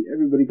 everybody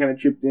kind of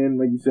chipped in.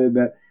 Like you said,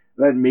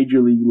 that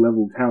major league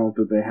level talent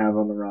that they have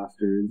on the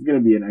roster is going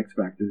to be an X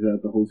factor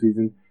throughout the whole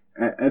season.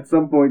 At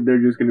some point,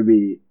 they're just going to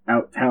be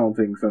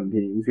out-talenting some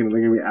teams. They're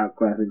going to be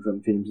outclassing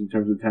some teams in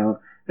terms of talent.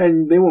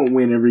 And they won't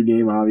win every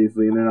game,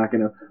 obviously, and they're not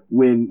going to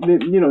win. They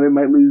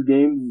might lose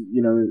games,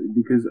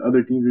 because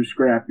other teams are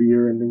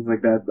scrappier and things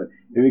like that. But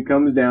if it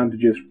comes down to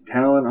just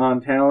talent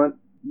on talent,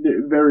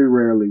 very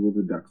rarely will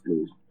the Ducks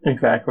lose.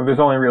 Exactly. There's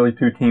only really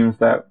 2 teams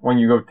that, when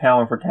you go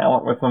talent for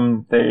talent with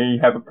them, they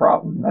have a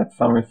problem. That's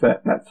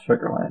Somerset and that's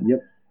Sugar Land.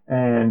 Yep.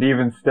 And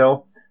even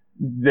still,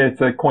 it's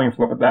a coin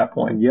flip at that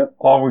point. Yep.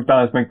 All we've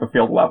done is make the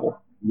field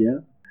level. Yeah.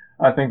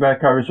 I think that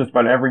covers just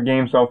about every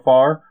game so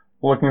far.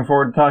 Looking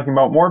forward to talking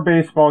about more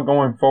baseball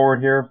going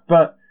forward here,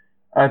 but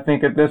I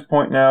think at this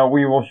point now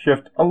we will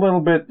shift a little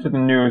bit to the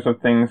news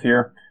of things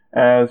here,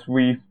 as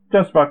we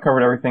just about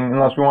covered everything,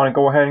 unless we want to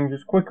go ahead and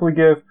just quickly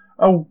give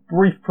a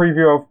brief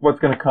preview of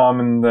what's going to come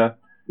in the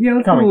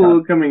let's do a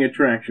little coming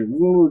attraction.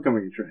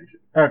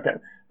 Okay,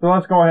 so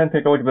let's go ahead and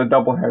take a look at the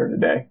doubleheader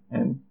today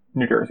in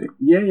New Jersey.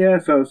 Yeah.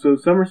 So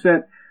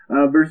Somerset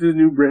versus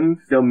New Britain.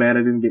 Still mad I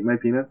didn't get my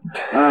peanuts.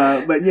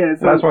 But yeah,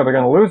 so that's why they're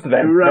going to lose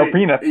today. Right. No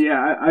peanuts.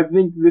 Yeah, I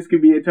think this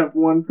could be a tough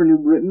one for New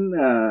Britain.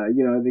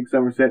 I think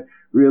Somerset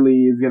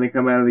really is going to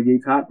come out of the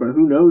gates hot, but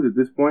who knows at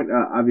this point?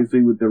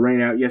 Obviously, with the rain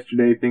out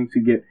yesterday, things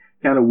could get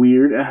kind of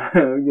weird.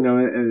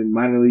 In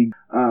minor league.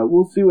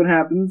 We'll see what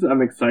happens.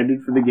 I'm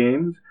excited for the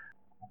games.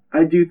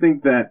 I do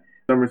think that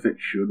Somerset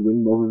should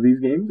win both of these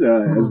games,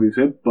 as we've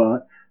said,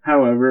 but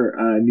however,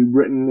 New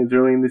Britain is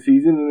early in the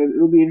season, and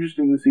it'll be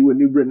interesting to see what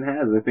New Britain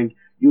has. I think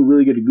you'll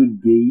really get a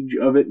good gauge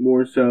of it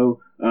more so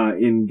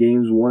in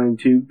games 1 and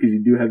 2, because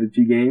you do have the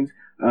 2 games,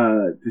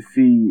 to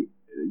see,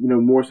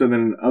 more so than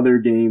in other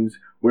games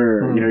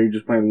where, you're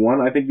just playing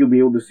one. I think you'll be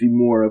able to see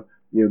more of,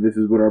 this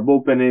is what our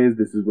bullpen is,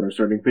 this is what our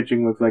starting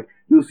pitching looks like.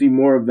 You'll see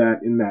more of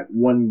that in that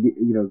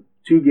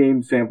 2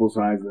 game sample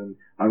size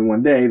on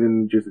one day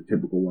than just a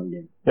typical 1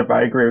 game. Yep,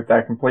 I agree with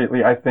that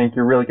completely. I think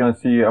you're really going to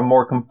see a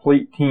more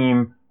complete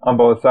team on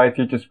both sides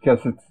here just because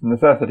it's a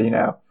necessity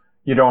now.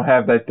 You don't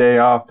have that day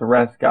off to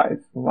rest guys.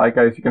 Like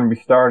guys are going to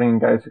be starting,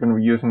 guys are going to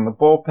be using the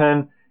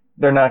bullpen.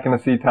 They're not going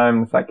to see time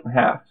in the second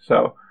half.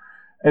 So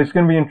it's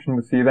going to be interesting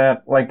to see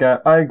that.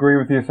 I agree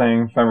with you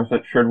saying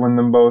Somerset should win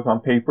them both on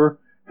paper.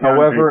 Yeah,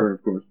 However, on paper,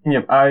 of course.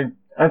 Yep, I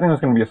think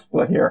there's going to be a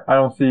split here. I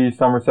don't see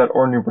Somerset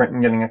or New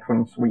Britain getting a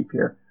clean sweep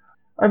here.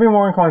 I'd be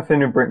more inclined to say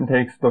New Britain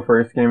takes the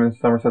first game and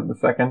Somerset the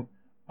second.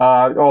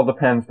 It all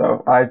depends,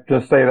 though. I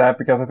just say that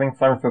because I think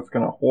Somerset's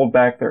going to hold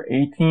back their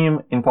A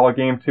team until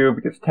game 2,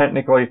 because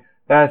technically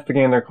that's the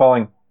game they're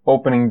calling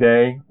opening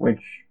day,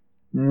 which,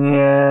 it's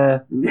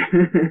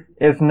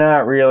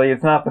not really.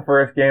 It's not the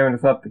first game, and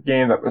it's not the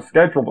game that was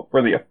scheduled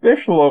for the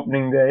official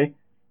opening day.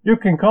 You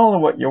can call it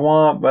what you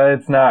want, but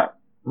it's not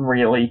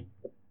really.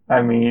 So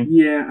I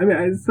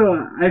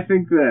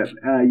think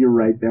that you're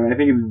right there. I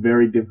think it's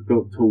very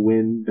difficult to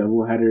win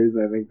doubleheaders.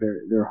 I think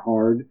they're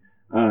hard.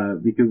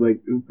 Because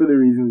for the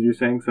reasons you're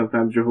saying,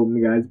 sometimes you're holding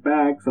the guys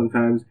back,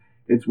 sometimes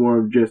it's more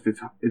of just,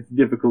 it's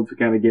difficult to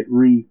kind of get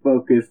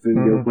refocused and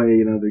go play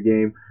another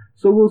game.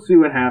 So we'll see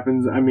what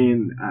happens. I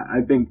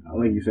think,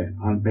 like you said,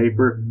 on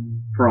paper,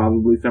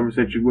 probably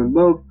Somerset should win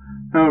both.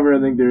 However,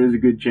 I think there is a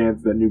good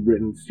chance that New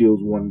Britain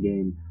steals 1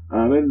 game.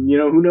 And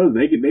who knows?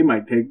 They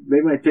might take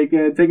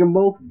them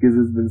both, because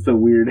it's been so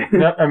weird.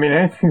 Yep,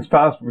 anything's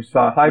possible. We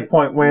saw High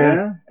Point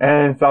win,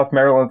 and South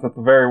Maryland's at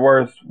the very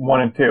worst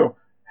 1 and 2.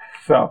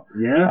 So,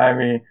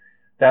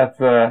 that's,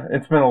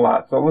 it's been a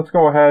lot. So let's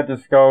go ahead,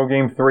 just go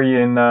game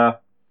 3 in,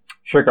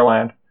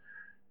 Sugarland.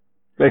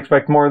 They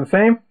expect more of the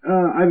same?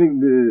 I think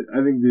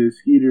the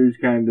Skeeters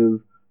kind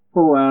of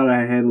pull out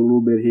ahead a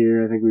little bit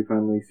here. I think we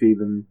finally see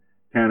them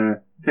kind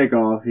of take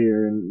off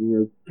here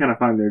and, kind of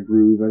find their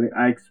groove.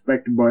 I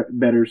expect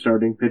better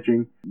starting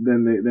pitching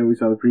than we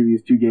saw the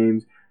previous 2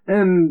 games.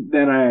 And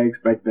then I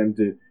expect them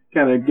to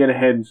kind of get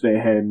ahead and stay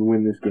ahead and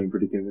win this game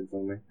pretty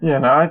convincingly. Yeah,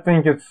 no, I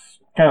think it's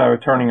kind of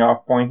a turning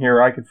off point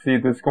here. I could see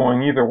this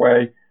going either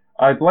way.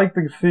 I'd like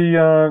to see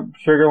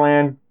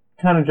Sugarland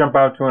kind of jump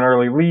out to an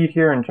early lead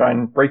here and try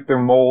and break their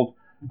mold.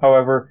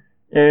 However,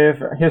 if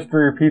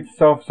history repeats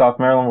itself, South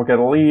Maryland will get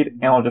a lead,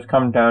 and it'll just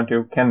come down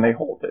to, can they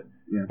hold it?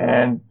 Yeah.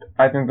 And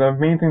I think the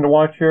main thing to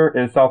watch here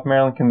is South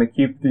Maryland, can they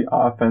keep the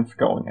offense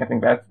going? I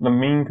think that's the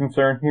main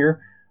concern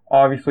here.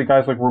 Obviously,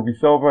 guys like Ruby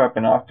Silva have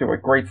been off to a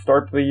great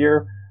start to the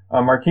year.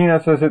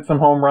 Martinez has hit some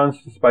home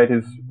runs despite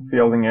his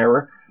fielding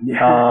error.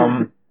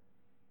 Yeah.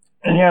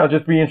 And it'll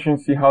just be interesting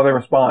to see how they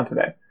respond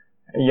today.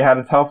 You had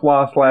a tough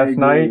loss last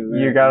night.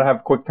 You got to have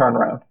a quick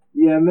turnaround.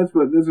 Yeah, and that's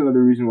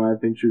another reason why I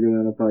think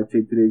Sugarland will probably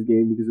take today's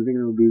game, because I think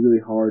it'll be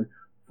really hard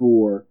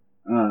for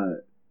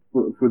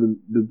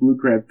the Blue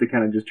Crabs to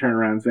kind of just turn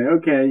around and say,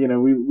 okay,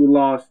 we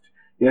lost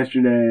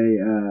yesterday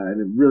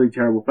in a really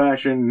terrible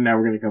fashion, and now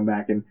we're going to come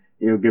back and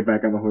get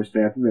back on the horse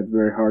today. I think that's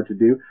very hard to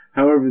do.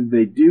 However, if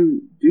they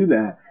do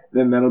that,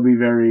 then that'll be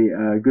very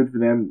good for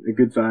them, a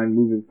good sign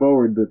moving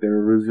forward that they're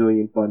a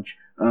resilient bunch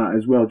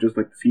as well, just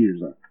like the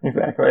Cedars are.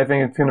 Exactly. I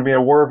think it's going to be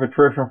a war of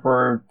attrition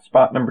for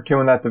spot number 2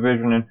 in that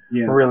division, and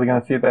we're really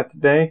going to see that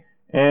today.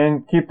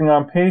 And keeping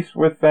on pace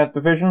with that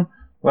division,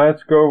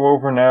 let's go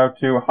over now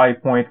to High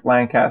Point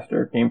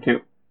Lancaster, game 2.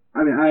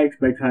 I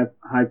expect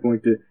High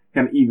Point to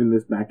kind of even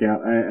this back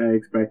out. I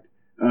expect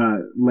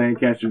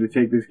Lancaster to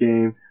take this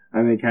game.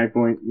 I think High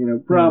Point,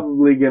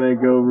 probably going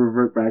to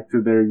revert back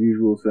to their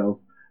usual self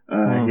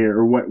here,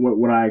 or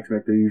what I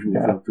expect their usual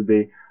self to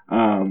be.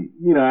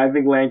 I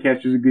think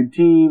Lancaster's a good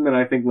team, and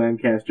I think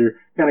Lancaster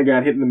kind of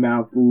got hit in the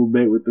mouth a little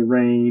bit with the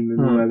rain and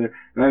the weather,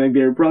 and I think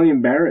they were probably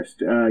embarrassed,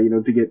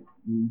 to get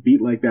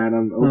beat like that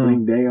on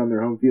opening day on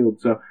their home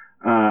field. So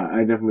I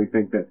definitely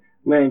think that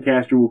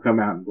Lancaster will come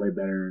out and play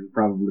better and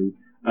probably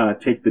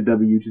take the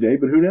W today,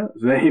 but who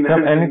knows?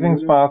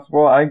 Anything's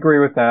possible. I agree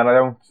with that. I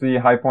don't see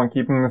High Point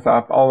keeping this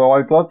up, although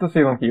I'd love to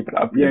see them keep it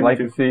up. I'd like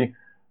to see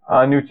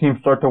a new team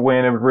start to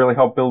win. It would really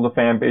help build a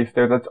fan base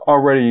there that's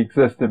already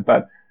existed,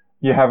 but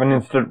you have an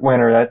instant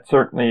winner, that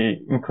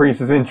certainly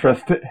increases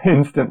interest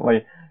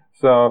instantly.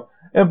 So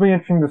it'll be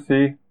interesting to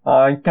see.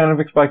 I kind of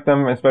expect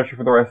them, especially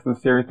for the rest of the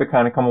series, to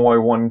kind of come away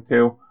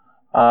 1-2.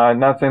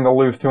 Not saying they'll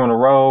lose 2 in a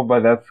row,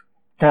 but that's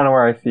kind of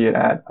where I see it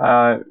at.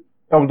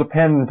 It'll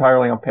depend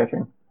entirely on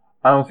pitching.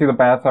 I don't see the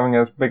bats having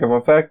as big of an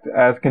effect,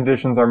 as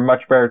conditions are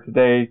much better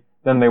today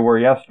than they were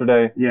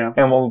yesterday,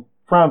 and will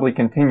probably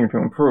continue to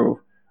improve.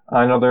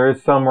 I know there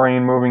is some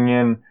rain moving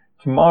in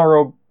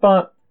tomorrow,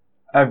 but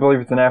I believe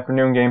it's an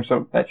afternoon game,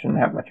 so that shouldn't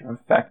have much of an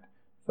effect.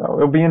 So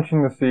it'll be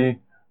interesting to see.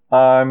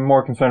 I'm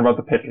more concerned about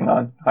the pitching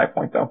on High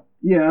Point, though.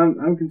 Yeah,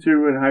 I'm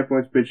concerned with High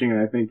Point's pitching,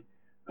 and I think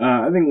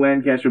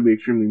Lancaster will be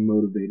extremely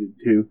motivated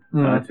too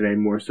today,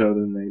 more so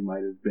than they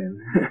might have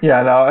been.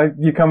 Yeah, no,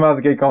 you come out of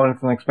the gate going,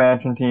 it's an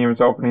expansion team,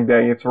 it's opening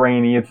day, it's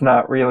rainy, it's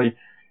not really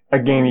a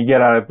game you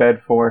get out of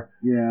bed for.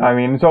 Yeah. I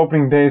mean, it's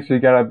opening day, so you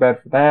get out of bed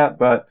for that,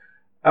 but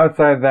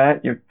outside of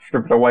that, you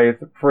strip it away.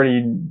 It's a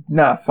pretty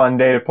not fun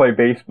day to play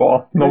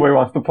baseball. Nobody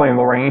wants to play in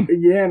the rain.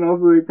 Yeah, and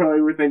also they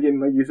probably were thinking,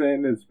 like you're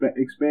saying, an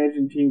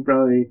expansion team,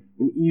 probably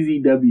an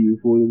easy W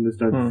for them to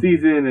start the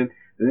season, and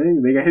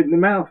they got hit in the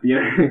mouth, you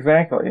know.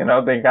 Exactly. You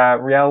know, they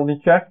got reality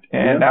checked,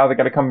 and now they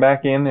got to come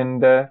back in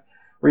and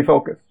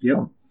refocus. Yep.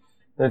 So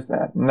there's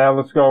that. Now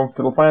let's go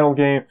to the final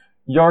game,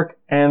 York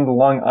and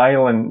Long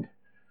Island.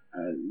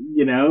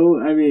 You know,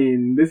 I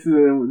mean, this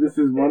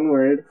is one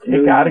where it's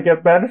really, it got to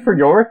get better for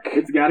York.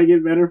 It's got to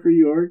get better for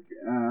York.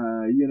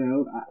 You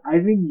know, I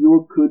think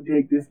York could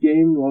take this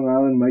game. Long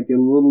Island might get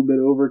a little bit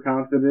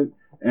overconfident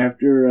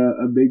after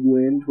a big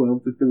win,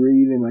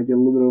 12-3. They might get a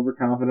little bit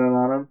overconfident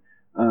on them.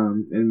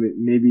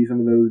 And maybe some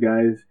of those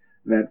guys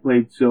that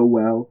played so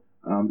well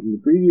in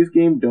the previous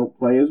game don't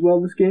play as well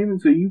this game,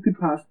 and so you could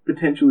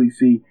potentially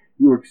see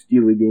York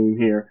steal a game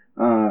here,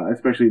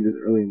 especially this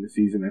early in the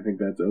season. I think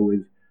that's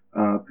always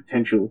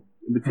potentially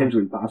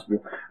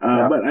possible.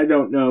 But I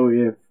don't know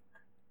if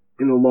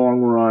in the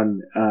long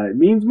run it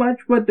means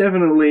much, but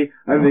definitely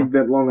I think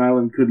that Long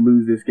Island could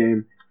lose this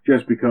game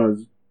just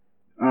because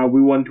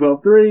we won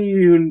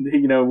 12-3,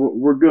 you know,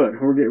 we're good.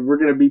 We're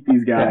going to beat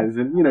these guys,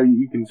 and, you know,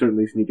 you can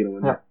certainly sneak in a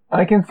win.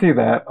 I can see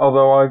that,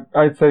 although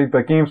I'd say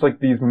that games like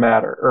these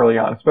matter early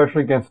on,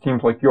 especially against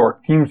teams like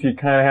York, teams you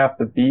kind of have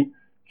to beat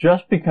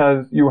just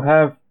because you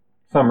have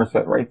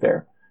Somerset right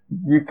there.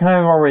 You're kind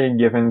of already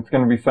given it's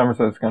going to be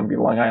Somerset, it's going to be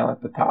Long Island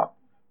at the top.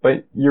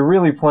 But you're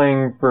really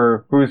playing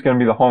for who's going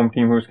to be the home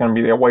team, who's going to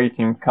be the away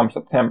team come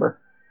September.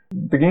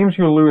 The games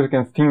you lose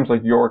against teams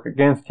like York,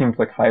 against teams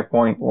like High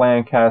Point,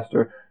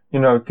 Lancaster, you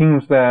know,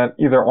 teams that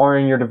either are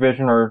in your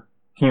division or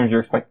teams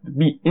you're expected to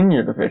beat in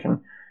your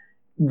division,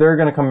 they're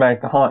going to come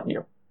back to haunt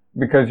you.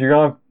 Because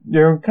you're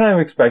kind of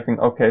expecting,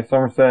 okay,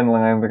 Somerset and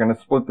Long Island are going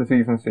to split the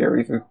season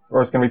series,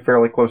 or it's going to be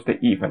fairly close to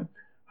even.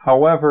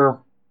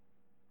 However,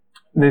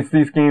 there's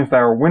these games that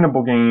are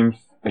winnable games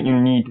that you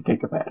need to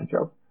take advantage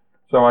of.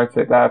 So I'd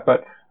say that,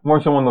 but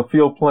more so on the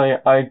field play,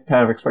 I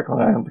kind of expect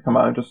Long Island to come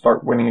out and just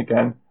start winning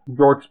again.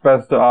 York's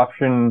best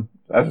option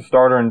as a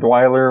starter in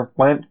Dweiler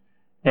went,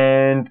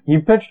 and he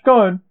pitched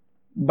good,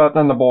 but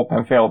then the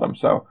bullpen failed him.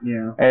 So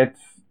if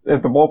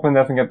the bullpen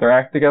doesn't get their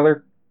act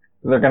together,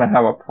 they're going to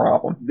have a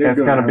problem. It's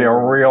going to be a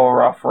real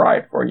rough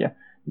ride for you.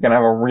 You're going to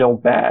have a real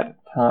bad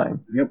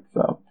time. Yep.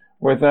 So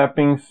with that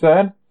being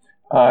said,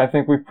 I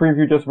think we've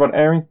previewed just about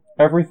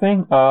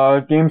everything.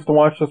 Games to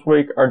watch this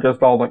week are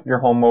just all your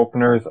home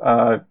openers.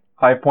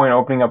 High Point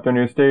opening up their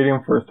new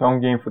stadium, first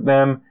home game for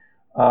them.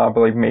 I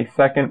believe May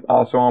 2nd.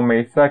 Also on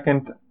May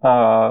 2nd,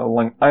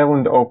 Long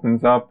Island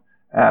opens up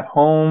at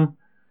home.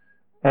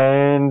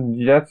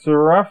 And that's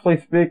roughly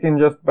speaking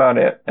just about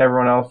it.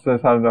 Everyone else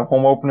has had a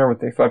home opener with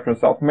the exception of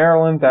South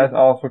Maryland. That's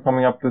also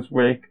coming up this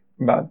week,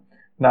 but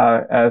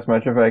not as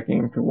much of a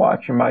game to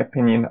watch, in my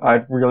opinion.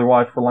 I'd really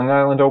watch for Long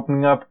Island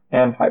opening up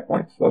and High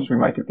Point. Those would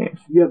be my two games.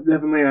 Yep,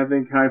 definitely. I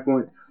think High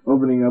Point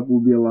opening up will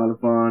be a lot of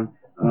fun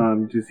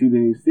to see the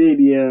new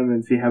stadium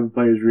and see how the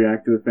players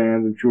react to the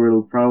fans. I'm sure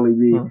it'll probably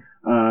be,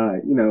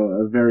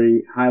 a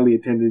very highly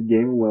attended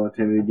game, a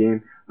well-attended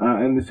game.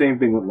 And the same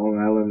thing with Long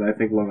Island. I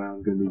think Long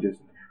Island's going to be just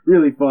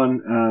really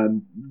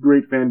fun.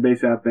 Great fan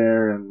base out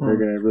there, and they're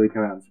going to really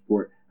come out and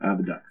support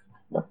the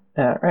Ducks.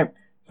 All right.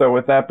 So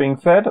with that being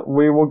said,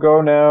 we will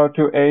go now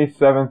to a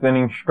 7th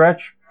inning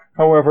stretch,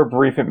 however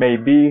brief it may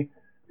be,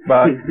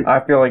 but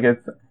I feel like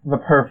it's the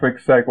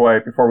perfect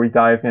segue before we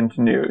dive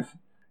into news.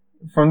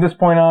 From this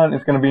point on,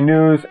 it's going to be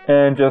news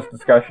and just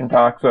discussion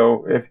talk,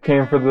 so if you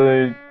came for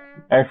the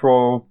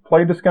actual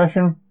play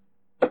discussion,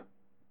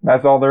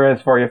 that's all there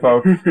is for you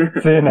folks.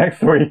 See you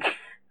next week.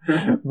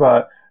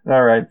 But,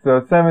 alright,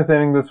 so 7th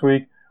inning this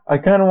week. I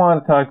kind of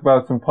want to talk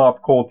about some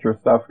pop culture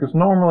stuff, because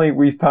normally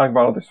we talk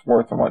about other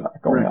sports and whatnot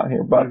going on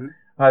here, but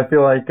I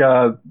feel like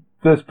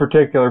this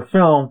particular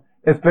film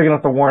is big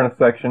enough to warrant a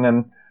section,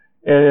 and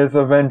it is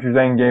Avengers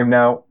Endgame.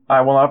 Now,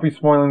 I will not be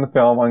spoiling the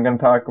film. I'm going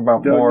to talk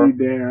about more. Don't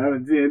you dare. I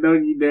haven't seen it.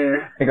 Don't you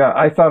dare.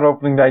 I saw it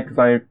opening night because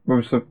I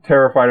was so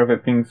terrified of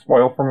it being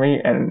spoiled for me,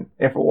 and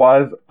if it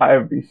was, I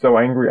would be so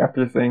angry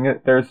after seeing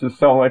it. There's just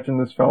so much in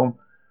this film.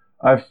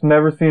 I've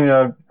never seen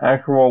an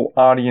actual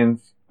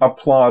audience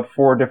applaud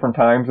 4 different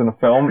times in a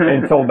film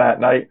until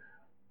that night.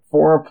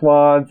 4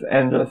 applauds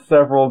and just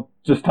several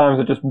times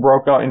it just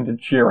broke out into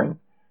cheering.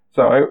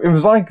 So it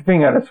was like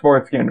being at a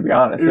sports game, to be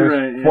honest. It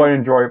was quite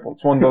enjoyable.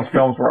 It's one of those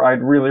films where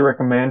I'd really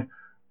recommend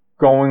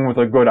going with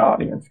a good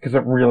audience because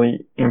it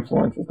really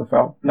influences the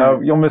film. Now,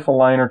 you'll miss a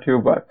line or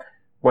two, but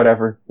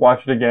whatever.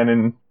 Watch it again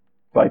in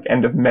like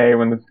end of May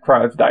when the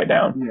crowds die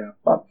down. Yeah.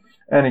 But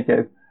in any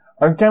case,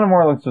 I kind of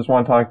more or less just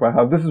want to talk about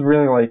how this is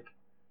really like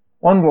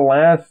one of the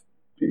last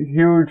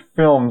huge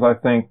films, I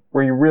think,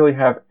 where you really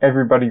have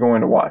everybody going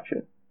to watch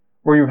it.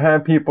 where you've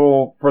had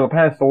people for the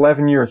past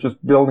 11 years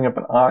just building up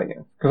an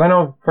audience. Because I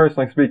know,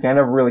 personally speaking, I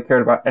never really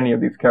cared about any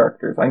of these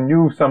characters. I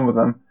knew some of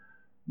them,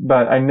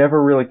 but I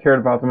never really cared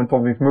about them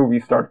until these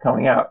movies started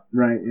coming out.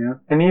 Right, yeah.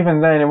 And even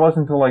then, it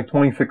wasn't until like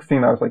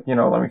 2016 I was like,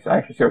 let me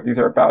actually see what these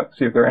are about,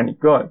 see if they're any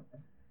good.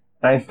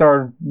 And I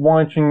started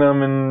watching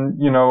them and,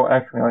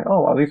 actually like,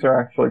 oh, wow, these are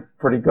actually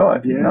pretty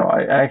good. Yeah.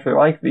 I actually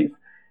like these.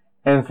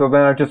 And so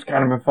then I've just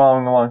kind of been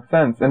following along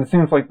since. And it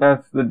seems like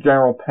that's the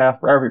general path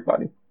for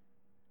everybody.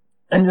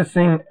 And just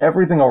seeing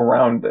everything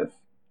around this,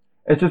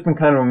 it's just been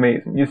kind of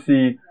amazing. You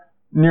see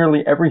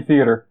nearly every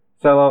theater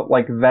sell out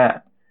like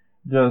that,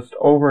 just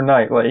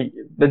overnight. Like,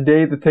 the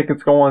day the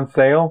tickets go on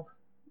sale,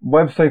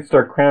 websites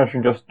start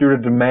crashing just due to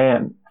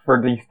demand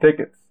for these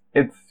tickets.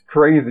 It's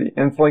crazy.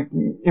 And it's like,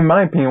 in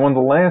my opinion, one of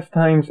the last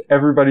times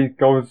everybody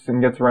goes and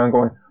gets around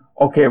going,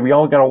 okay, we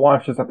all gotta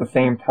watch this at the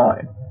same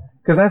time.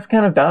 Because that's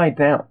kind of died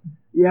down.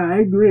 Yeah, I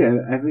agree.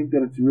 I think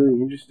that it's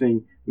really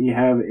interesting when you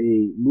have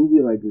a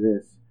movie like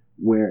this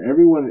where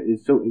everyone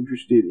is so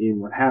interested in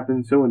what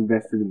happens, so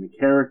invested in the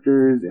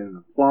characters and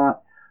the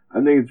plot.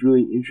 I think it's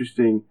really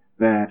interesting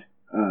that,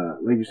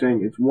 like you're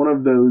saying, it's one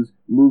of those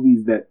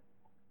movies that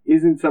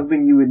isn't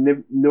something you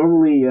would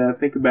normally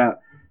think about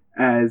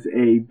as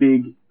a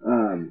big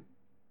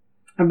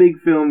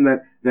film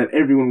that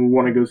everyone would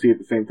want to go see at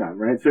the same time,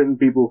 right? Certain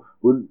people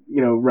would,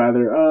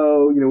 rather,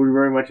 we're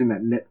very much in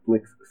that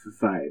Netflix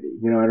society.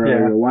 I'd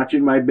rather go watch it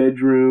in my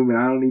bedroom and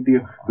I don't need to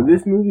go. But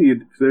this movie,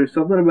 there's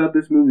something about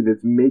this movie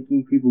that's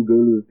making people go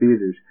to the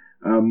theaters,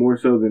 more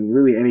so than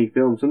really any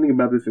film. Something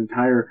about this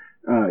entire,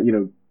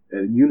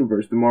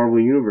 universe, the Marvel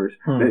universe,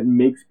 that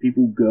makes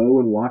people go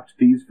and watch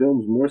these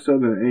films more so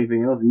than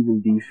anything else,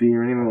 even DC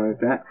or anything like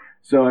that.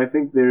 So I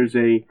think there's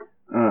a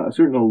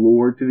certain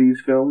allure to these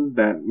films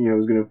that,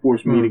 is going to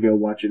force me to go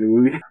watch it in a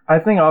movie. I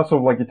think also,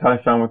 like you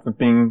touched on with it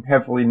being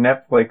heavily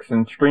Netflix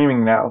and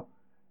streaming now,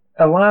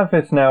 a lot of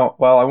it's now,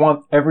 well, I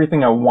want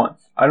everything at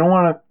once. I don't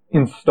want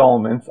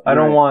installments. I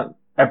don't want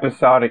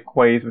episodic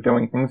ways of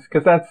doing things,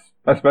 because that's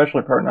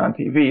especially pertinent on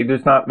TV.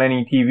 There's not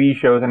many TV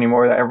shows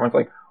anymore that everyone's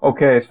like,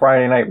 okay, it's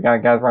Friday night, we gotta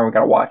gather around, we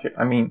gotta watch it.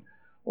 I mean,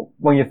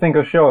 when you think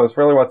of shows,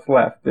 really what's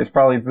left? There's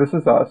probably This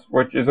Is Us,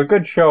 which is a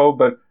good show,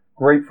 but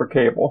great for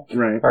cable.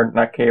 Right. Or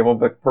not cable,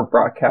 but for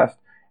broadcast.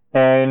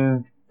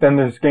 And then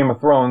there's Game of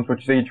Thrones,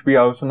 which is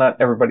HBO, so not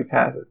everybody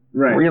has it.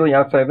 Right. Really,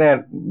 outside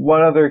that,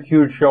 what other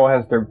huge show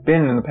has there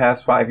been in the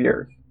past 5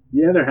 years?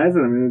 Yeah, there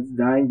hasn't. I mean, it's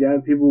dying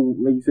down. People,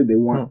 like you said, they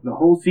want the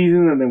whole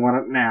season and they want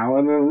it now.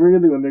 And then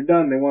really, when they're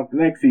done, they want the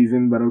next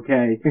season, but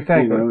okay.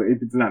 Exactly.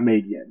 If it's not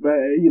made yet. But,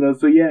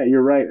 so yeah,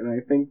 you're right. And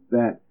I think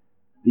that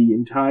the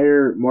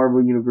entire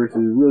Marvel universe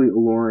is really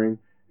alluring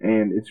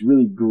and it's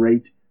really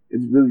great.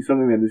 It's really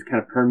something that is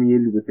kind of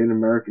permeated within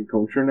American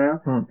culture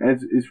now.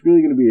 And it's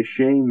really going to be a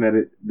shame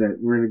that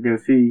we're going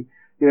to see,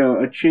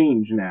 a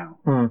change now.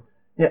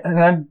 Yeah, and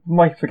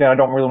I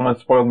don't really want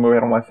to spoil the movie,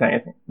 I don't want to say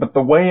anything. But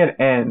the way it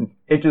ends,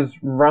 it just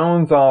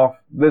rounds off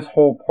this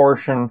whole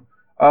portion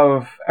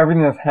of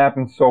everything that's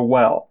happened so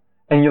well.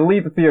 And you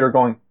leave the theater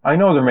going, I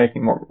know they're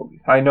making more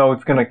movies. I know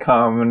it's going to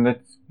come, and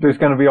there's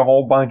going to be a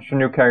whole bunch of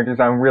new characters.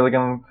 I'm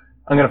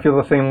going to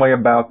feel the same way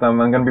about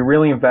them. I'm going to be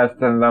really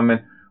invested in them,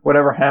 and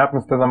whatever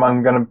happens to them,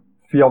 I'm going to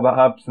feel the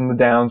ups and the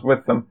downs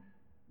with them.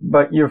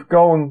 But you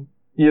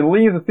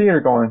leave the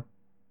theater going,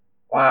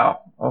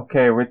 wow,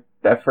 okay, with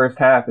that first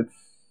half,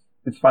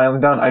 it's finally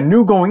done. I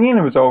knew going in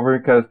it was over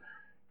because,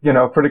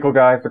 critical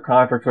guys, their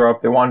contracts are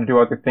up, they want to do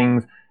other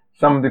things.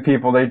 Some of the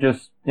people, they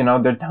just,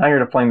 they're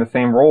tired of playing the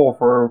same role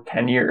for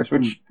 10 years,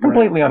 which is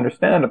completely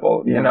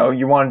understandable. Yeah.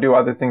 You want to do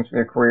other things with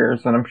their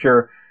careers, and I'm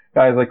sure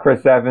guys like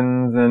Chris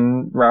Evans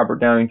and Robert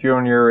Downey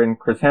Jr. and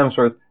Chris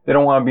Hemsworth, they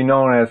don't want to be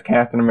known as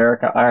Captain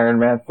America, Iron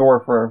Man,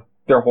 Thor for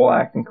their whole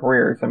acting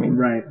careers. I mean,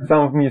 some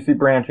of them you see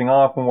branching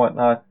off and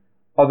whatnot.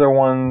 Other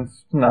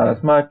ones, not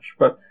as much,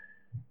 but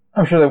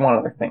I'm sure they want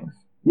other things.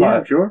 Yeah,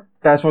 but sure.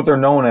 That's what they're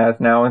known as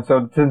now. And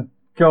so to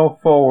go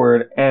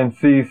forward and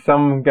see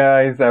some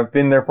guys that have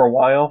been there for a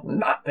while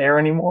not there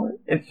anymore,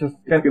 it's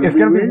going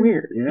to be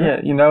weird.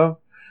 Yeah,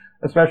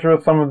 especially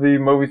with some of the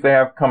movies they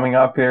have coming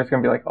up here. It's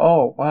going to be like,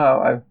 oh,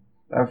 wow,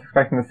 I was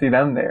expecting to see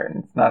them there,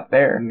 and it's not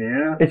there.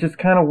 Yeah. It's just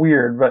kind of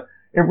weird, but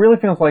it really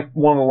feels like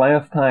one of the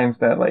last times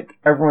that, like,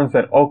 everyone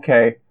said,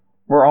 okay,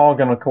 we're all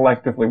going to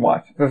collectively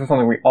watch this. This is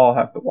something we all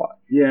have to watch.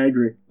 Yeah, I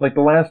agree. Like,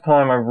 the last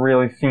time I've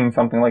really seen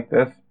something like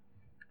this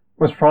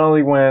was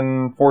probably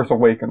when Force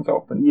Awakens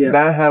opened. Yeah.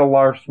 That had a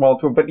large swell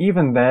to it, but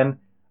even then,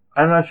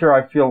 I'm not sure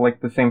I feel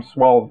like the same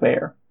swell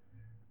there.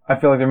 I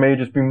feel like there may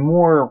just be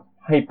more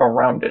hype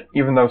around it,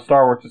 even though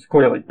Star Wars is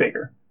clearly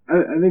bigger.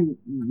 I think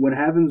what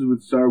happens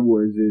with Star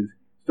Wars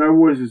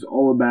is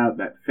all about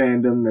that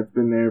fandom that's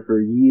been there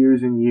for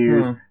years and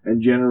years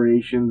and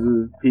generations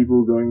of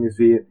people going to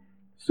see it.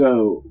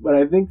 So, but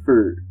I think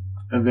for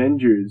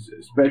Avengers,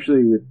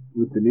 especially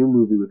with the new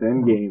movie, with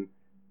Endgame,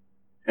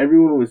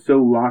 everyone was so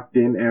locked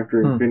in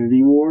after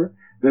Infinity War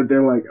that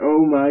they're like,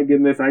 oh my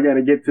goodness, I got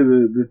to get to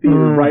the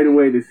theater right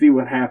away to see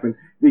what happened,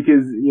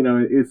 because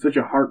it's such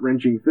a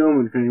heart-wrenching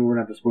film. And we're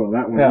not to spoil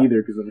that one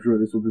either, because I'm sure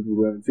there's some people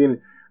who haven't seen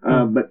it.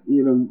 But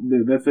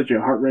that's such a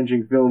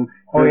heart-wrenching film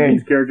for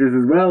these characters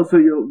as well. So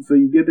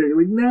you get there,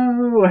 you're like,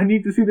 no, I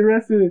need to see the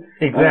rest of it.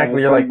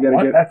 Exactly. You're like,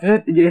 what? That's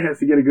it?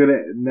 Yes, you got to go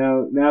to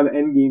now. Now the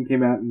Endgame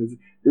came out, and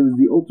it was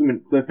the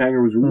ultimate cliffhanger.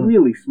 It was a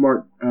really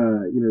smart,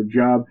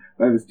 job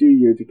by the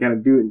studio to kind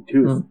of do it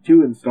in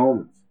two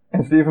installments.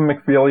 And Stephen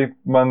McFeely,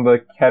 one of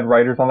the head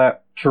writers on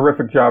that,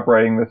 terrific job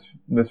writing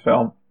this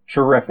film.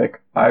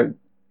 Terrific.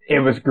 It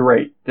was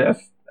great.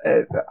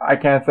 I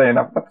can't say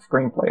enough about the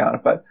screenplay on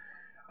it, but.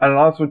 And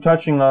also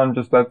touching on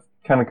just that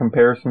kind of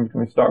comparison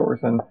between Star Wars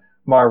and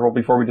Marvel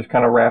before we just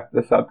kind of wrap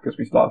this up, because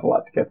we still have a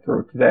lot to get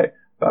through today.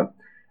 But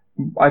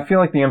I feel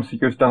like the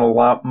MCU has done a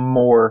lot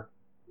more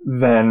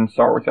than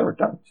Star Wars ever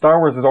done. Star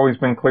Wars has always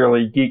been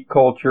clearly geek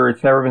culture.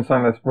 It's never been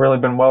something that's really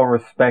been well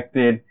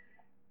respected.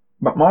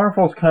 But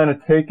Marvel's kind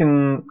of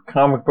taken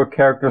comic book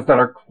characters that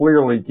are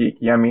clearly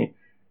geeky. I mean,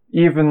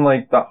 even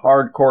like the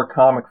hardcore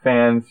comic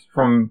fans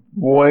from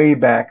way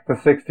back, the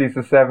 60s,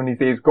 the 70s,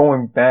 days,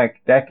 going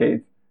back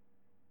decades,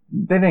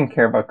 they didn't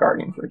care about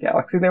Guardians of the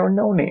Galaxy. There were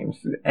no names.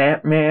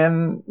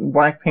 Ant-Man,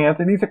 Black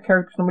Panther, these are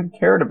characters nobody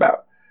cared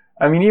about.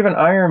 I mean, even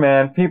Iron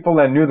Man, people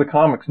that knew the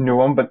comics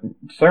knew him, but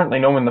certainly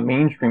no one in the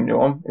mainstream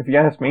knew him. If you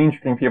ask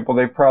mainstream people,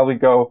 they'd probably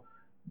go,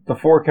 the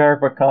four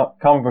comic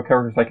book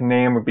characters I can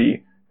name would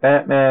be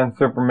Batman,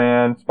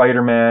 Superman,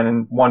 Spider-Man,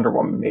 and Wonder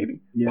Woman, maybe.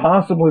 Yeah.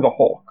 Possibly the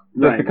Hulk,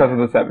 just because of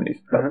the 70s.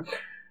 But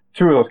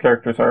two of those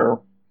characters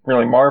are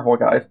really Marvel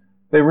guys.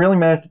 They really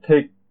managed to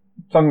take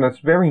something that's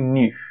very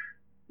niche.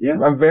 Yeah.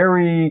 A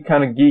very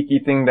kind of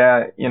geeky thing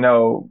that, in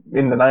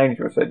the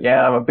 90s was said,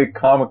 yeah, I'm a big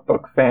comic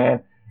book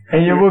fan.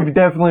 And you would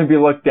definitely be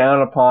looked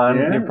down upon.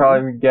 Yeah. You'd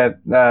probably get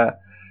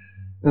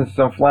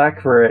some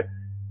flack for it.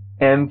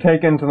 And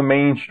take it into the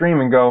mainstream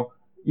and go,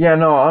 yeah,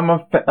 no, I'm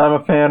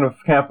a fan of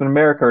Captain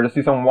America. Or to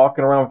see someone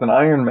walking around with an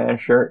Iron Man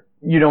shirt,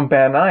 you don't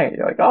bat an eye.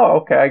 You're like,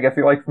 oh, okay, I guess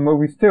he likes the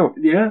movies too.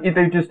 Yeah.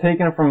 They've just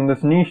taken it from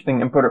this niche thing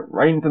and put it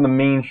right into the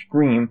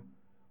mainstream,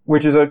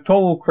 which is a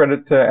total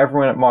credit to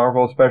everyone at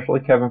Marvel,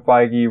 especially Kevin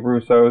Feige,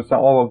 Russo's,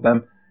 all of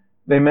them.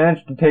 They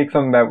managed to take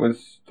something that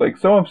was like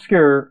so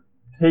obscure,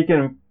 take it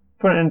and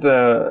put it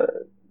into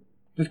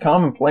just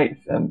commonplace,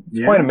 and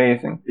it's quite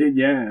amazing.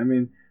 I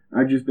mean,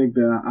 I just think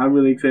that I'm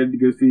really excited to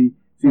go see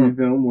the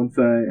film once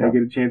I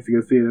get a chance to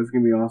go see it. That's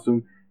going to be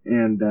awesome.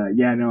 And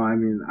I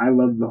mean, I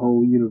love the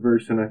whole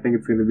universe, and I think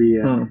it's going to be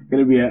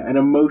an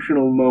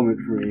emotional moment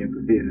for me at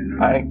the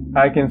theater.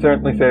 I can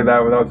certainly say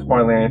that without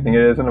spoiling anything.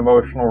 It is an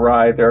emotional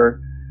ride. There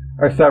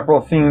are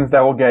several scenes that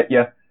will get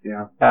you,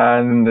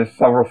 and there's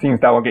several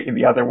scenes that will get you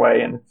the other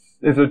way, and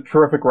it's a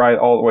terrific ride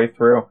all the way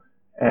through.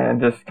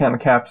 And just kind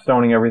of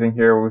capstoning everything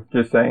here with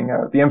just saying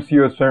the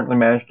MCU has certainly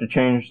managed to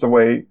change the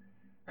way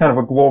kind of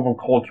a global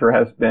culture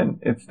has been.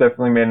 It's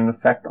definitely made an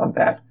effect on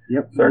that.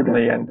 Yep.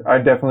 Certainly, and I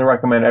definitely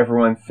recommend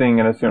everyone seeing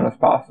it as soon as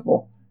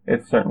possible.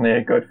 It's certainly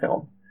a good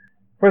film.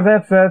 With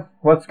that said,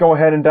 let's go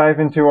ahead and dive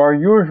into our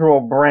usual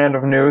brand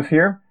of news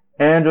here,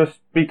 and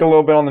just speak a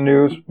little bit on the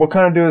news. We'll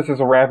kind of do this as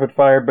a rapid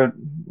fire, but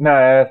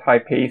not as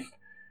high-paced.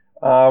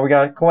 We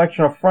got a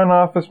collection of front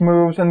office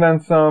moves, and then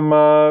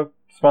some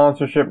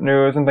sponsorship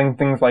news and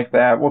things like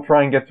that. We'll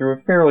try and get through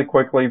it fairly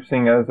quickly,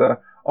 seeing as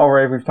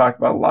already we've talked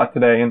about a lot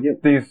today, and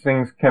these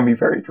things can be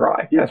very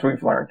dry, as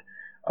we've learned.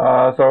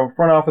 So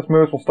front office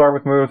moves, we'll start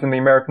with moves in the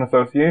American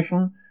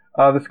Association.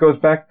 This goes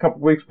back a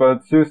couple weeks,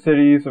 but Sioux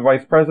City's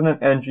vice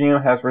president and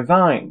GM has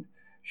resigned.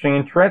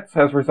 Shane Tretz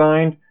has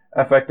resigned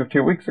effective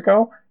 2 weeks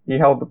ago. He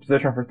held the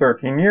position for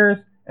 13 years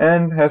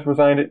and has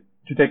resigned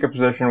to take a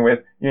position with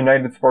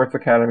United Sports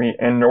Academy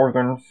in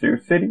northern Sioux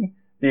City.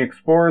 The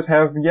Explorers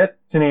have yet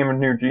to name a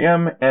new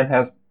GM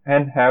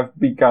and have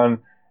begun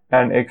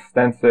an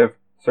extensive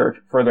search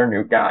for their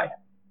new guy.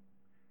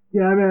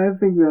 Yeah, I mean, I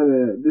think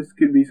that this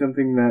could be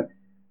something that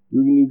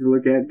we need to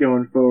look at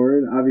going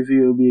forward. Obviously,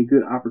 it'll be a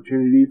good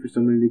opportunity for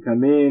somebody to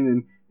come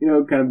in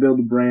and, kind of build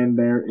a brand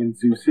there in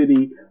Sioux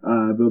City,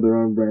 build their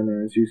own brand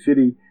there in Sioux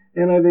City.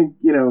 And I think,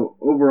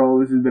 overall,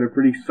 this has been a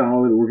pretty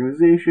solid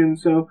organization.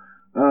 So,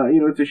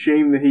 it's a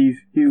shame that he's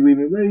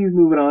leaving, but he's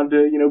moving on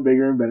to,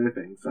 bigger and better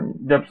things. So.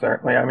 Yep,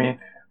 certainly. I mean,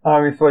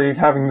 obviously,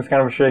 having this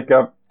kind of a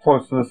shake-up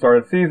close to the start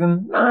of the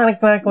season, not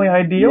exactly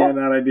ideal. Yeah,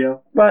 not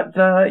ideal. But,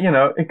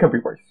 it could be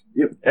worse.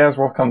 Yep. As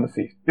we'll come to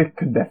see. It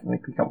could definitely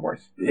become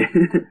worse.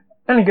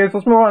 Anyways,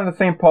 let's move on to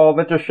St. Paul.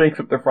 That just shakes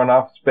up their front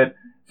office a bit.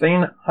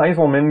 Zane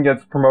Heiselman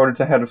gets promoted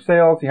to head of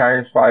sales. He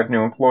hires 5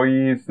 new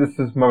employees. This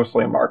is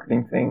mostly a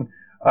marketing thing.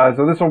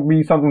 So this will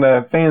be something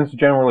that fans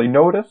generally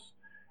notice.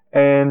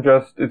 And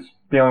just, it's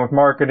dealing with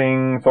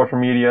marketing, social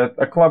media.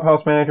 A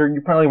clubhouse manager, you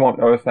probably won't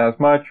notice that as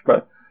much,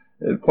 but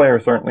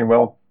players certainly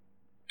will.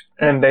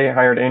 And they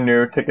hired a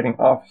new ticketing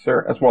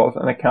officer as well as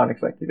an account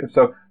executive.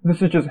 So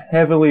this is just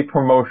heavily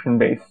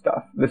promotion-based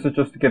stuff. This is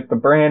just to get the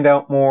brand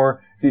out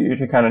more,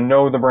 to kind of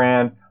know the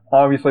brand.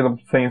 Obviously, the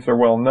Saints are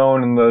well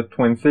known in the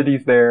Twin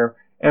Cities there,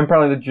 and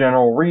probably the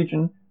general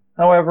region.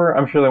 However,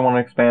 I'm sure they want to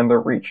expand their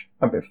reach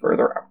a bit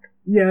further out.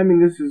 Yeah, I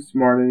mean, this is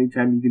smart.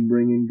 Anytime you can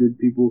bring in good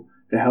people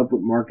to help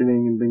with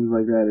marketing and things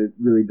like that, it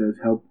really does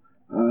help,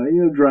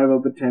 drive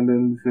up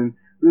attendance and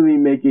really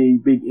make a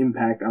big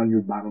impact on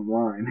your bottom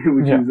line,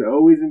 which is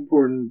always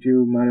important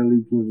to minor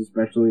league teams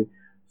especially.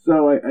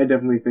 So I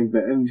definitely think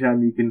that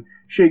anytime you can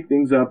shake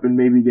things up and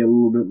maybe get a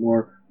little bit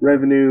more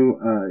revenue,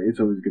 it's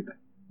always a good thing.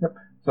 Yep.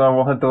 So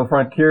we'll head to the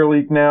Frontier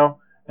League now,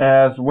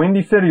 as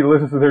Windy City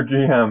loses their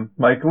GM.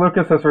 Mike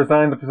Lucas has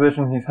resigned the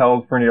position he's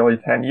held for nearly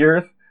 10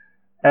 years,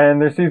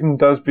 and their season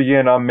does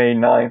begin on May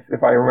 9th,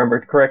 if I remember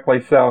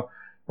correctly. So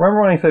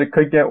remember when I said it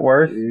could get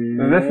worse?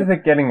 Yeah. This is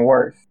it getting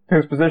worse.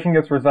 His position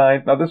gets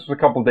resigned. Now, this was a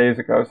couple days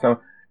ago, so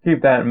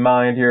keep that in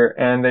mind here.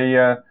 And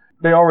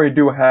they already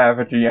do have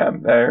a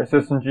GM. Their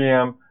assistant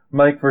GM,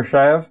 Mike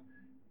Vershav,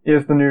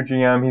 is the new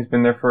GM. He's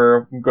been there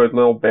for a good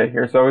little bit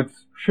here, so it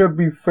should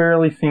be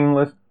fairly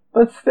seamless.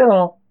 But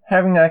still,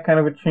 having that kind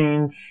of a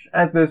change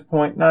at this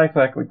point, not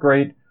exactly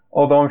great.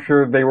 Although I'm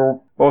sure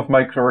both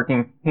Mikes are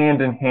working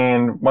hand in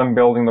hand when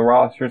building the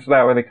roster, so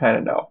that way they kind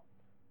of know.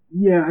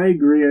 Yeah, I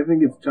agree. I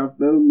think it's tough,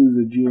 though, to lose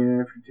a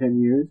GM after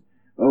 10 years.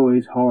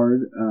 Always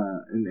hard,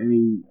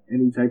 in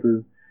any type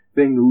of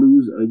thing to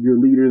lose your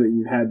leader that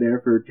you've had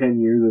there for 10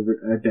 years,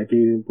 over a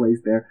decade in place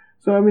there.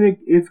 So, I mean,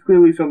 it's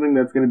clearly something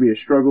that's going to be a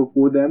struggle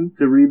for them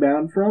to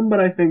rebound from, but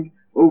I think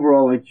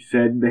overall, like you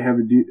said, they have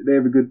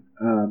a good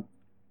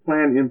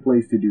plan in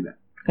place to do that.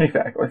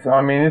 Exactly. So,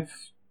 I mean,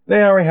 they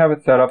already have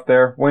it set up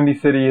there. Windy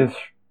City is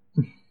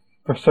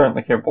for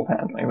certainly capable of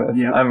handling this.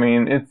 Yep. I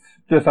mean, it's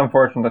just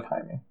unfortunate the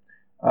timing.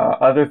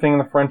 Other thing in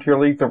the Frontier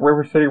League, the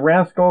River City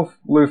Rascals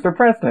lose their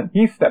president.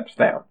 He steps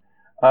down.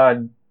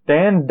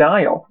 Dan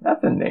Dial,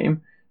 that's a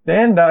name.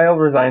 Dan Dial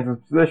resigns his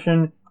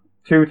position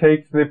to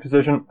take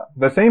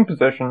the same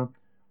position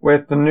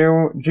with the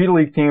new G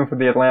League team for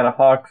the Atlanta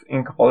Hawks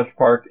in College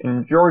Park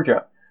in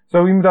Georgia.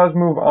 So he does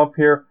move up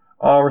here.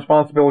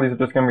 Responsibilities are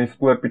just going to be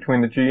split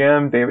between the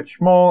GM, David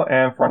Schmoll,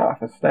 and front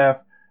office staff.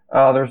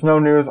 There's no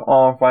news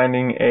on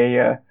finding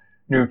a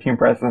new team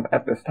president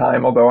at this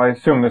time, although I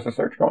assume there's a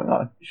search going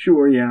on.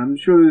 Sure, yeah, I'm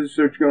sure there's a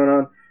search going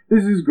on.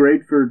 This is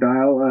great for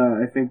Dial.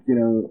 I think,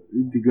 to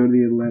go to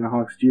the Atlanta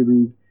Hawks G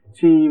League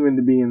team and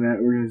to be in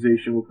that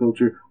organizational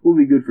culture will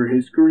be good for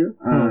his career.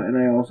 And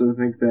I also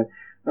think that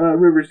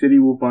River City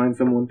will find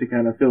someone to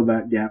kind of fill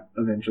that gap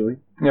eventually.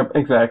 Yep,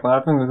 exactly. I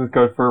think this is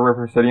good for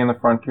River City and the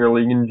Frontier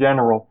League in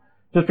general,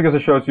 just because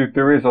it shows you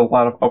there is a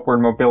lot of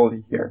upward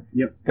mobility here.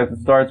 Yep. Because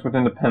it starts with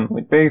independent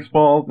league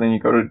baseball, then you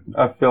go to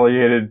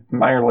affiliated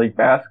minor league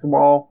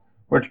basketball,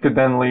 which could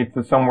then lead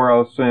to somewhere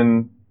else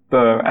in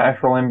the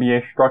actual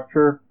NBA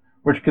structure,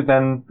 which could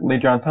then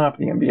lead you on top of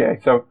the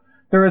NBA. So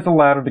there is a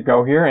ladder to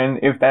go here, and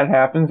if that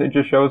happens, it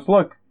just shows,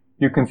 look,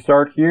 you can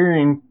start here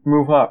and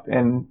move up,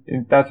 and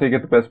that's how you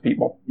get the best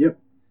people. Yep.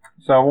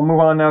 So we'll move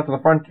on now to the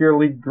Frontier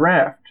League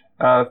draft.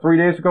 3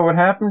 days ago it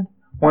happened.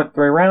 Went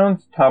 3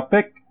 rounds. Top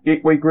pick,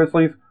 Gateway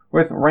Grizzlies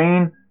with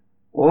Rayne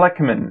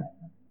Lekman.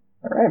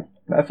 Alright,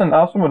 that's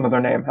also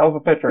another name. Hell of a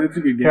pitcher. That's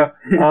a good game.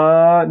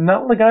 Yeah.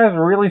 None of the guys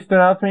really stood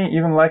out to me,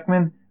 even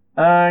Lekman.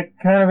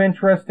 Kind of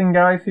interesting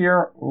guys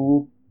here.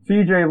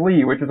 CJ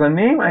Lee, which is a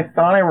name I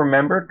thought I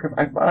remembered because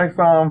I thought I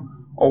saw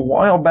him a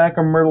while back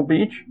in Myrtle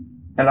Beach,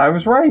 and I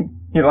was right.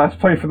 He last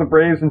played for the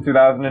Braves in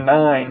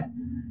 2009.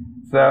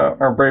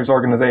 Or Braves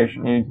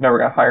organization. He never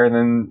got higher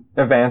than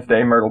Advanced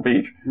Day Myrtle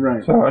Beach.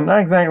 Right. So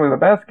not exactly the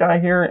best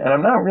guy here, and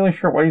I'm not really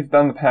sure what he's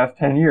done the past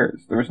 10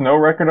 years. There's no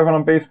record of it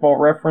on Baseball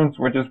Reference,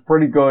 which is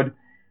pretty good.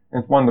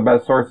 It's one of the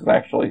best sources,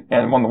 actually,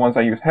 and one of the ones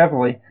I use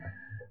heavily.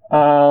 So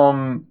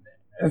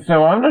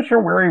I'm not sure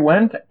where he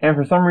went, and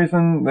for some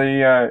reason,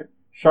 the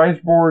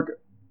Scheisborg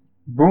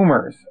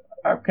Boomers.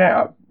 Okay,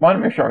 I want to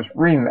make sure I was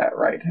reading that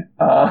right.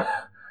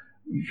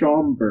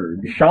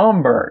 Schaumburg.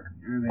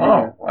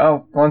 Oh,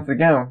 well, once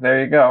again,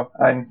 there you go.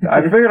 I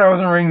figured I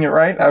wasn't reading it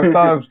right. I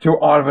thought it was too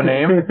odd of a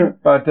name.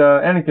 But,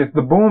 in any case,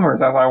 the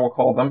Boomers, as I will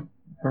call them,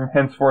 from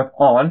henceforth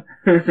on.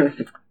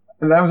 That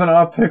was an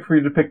odd pick for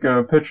you to pick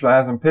a pitcher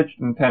that hasn't pitched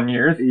in 10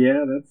 years.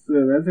 Yeah,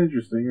 that's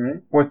interesting,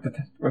 right? With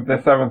the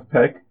 7th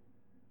pick.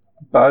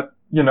 But,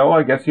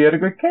 I guess he had a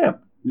good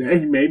camp.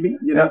 Maybe,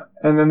 Yeah.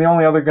 And then the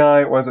only other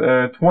guy was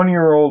a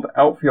 20-year-old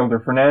outfielder,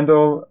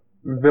 Fernando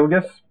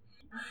Vilgas.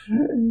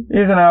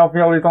 He's an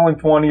outfielder. He's only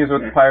 20. He's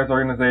with the Pirates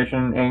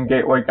organization, and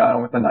Gateway got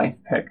him with the 9th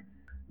pick.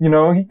 He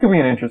could be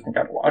an interesting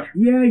guy to watch.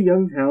 Yeah,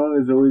 young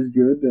talent is always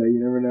good. You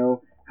never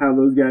know how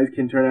those guys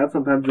can turn out.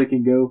 Sometimes they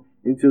can go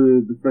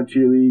into the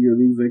Frontier League or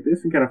leagues like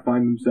this and kind of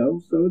find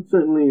themselves. So it's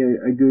certainly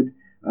a good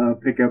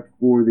pickup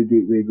for the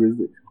Gateway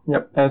Grizzlies.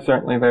 Yep, and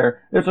certainly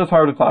there. It's just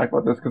hard to talk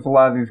about this because a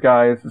lot of these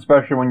guys,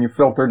 especially when you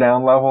filter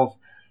down levels,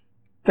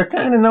 they're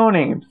kind of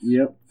no-names.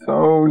 Yep.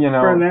 So,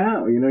 For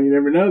now, you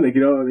never know. They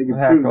could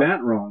prove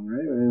that wrong,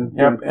 right?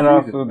 Yep, and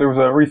also there was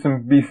a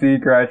recent BC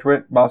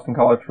graduate, Boston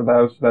College for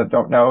those that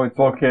don't know. It's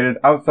located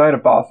outside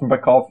of Boston,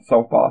 but calls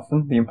itself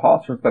Boston, the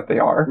imposters that they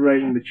are.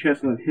 Right, in the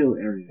Chestnut Hill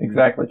area.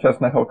 Exactly,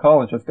 Chestnut Hill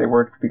College, as they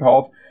were to be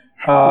called.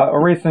 A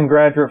recent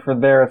graduate for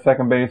there, a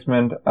second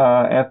baseman,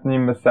 Anthony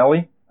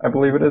Maselli. I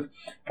believe it is.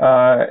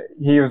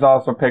 He was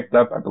also picked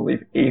up, I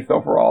believe, 8th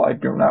overall. I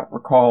do not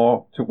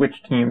recall to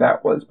which team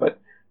that was, but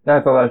I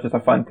thought that was just a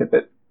fun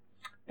tidbit.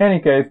 In any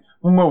case,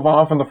 we'll move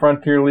on from the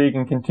Frontier League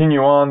and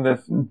continue on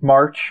this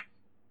march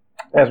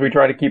as we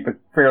try to keep it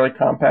fairly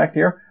compact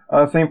here.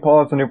 St.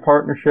 Paul has a new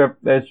partnership.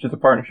 It's just a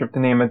partnership to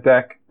name a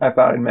deck. I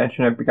thought I'd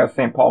mention it because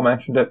St. Paul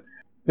mentioned it.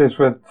 It's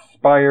with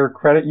Spire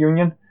Credit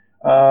Union.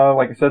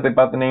 Like I said, they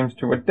bought the names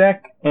to a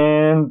deck,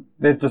 and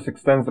it just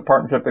extends the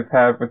partnership they've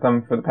had with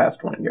them for the past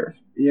 20 years.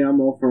 Yeah, I'm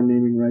all for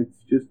naming rights.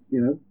 Just,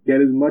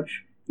 get as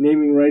much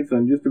naming rights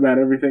on just about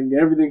everything.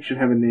 Everything should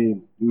have a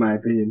name, in my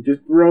opinion.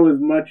 Just throw as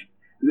much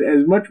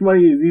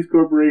money as these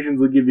corporations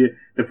will give you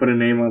to put a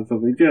name on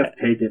something. Just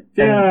take it.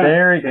 And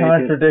Barry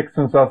contradicts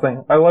himself,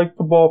 saying, I like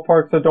the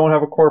ballparks that don't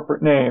have a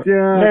corporate name.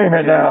 Name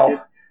it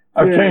now.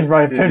 I've changed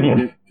my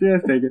opinion.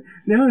 Just take it.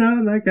 No,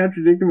 I'm not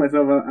contradicting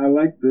myself. I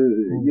like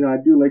I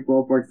do like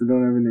ballparks that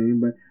don't have a name,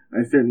 but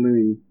I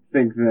certainly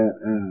think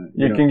that,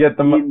 you can get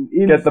the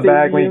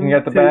bag when you can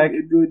get the bag.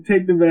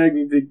 Take the bag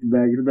when you take the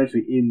bag,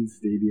 especially in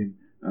stadium,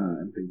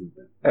 and things like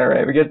that.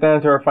 Alright, we get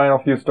down to our final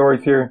few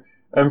stories here,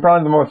 and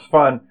probably the most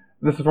fun.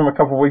 This is from a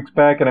couple weeks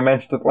back, and I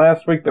mentioned it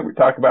last week that we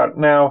talk about it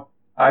now.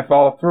 I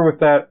followed through with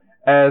that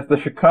as the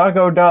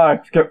Chicago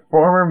Dogs get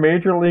former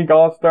Major League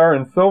All-Star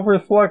and Silver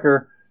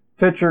Slugger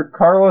pitcher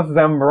Carlos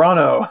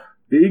Zambrano.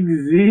 Big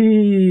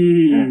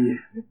Z!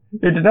 He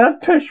did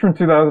not pitch from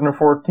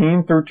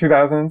 2014 through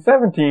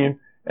 2017,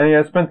 and he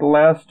has spent the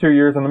last 2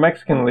 years in the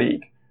Mexican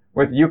League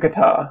with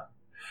Yucatán.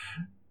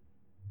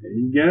 There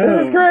you go.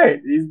 This is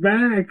great. He's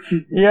back.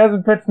 He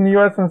hasn't pitched in the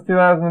U.S. since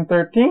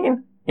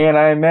 2013. And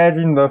I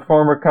imagine the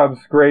former Cubs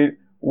great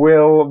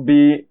will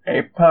be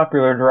a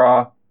popular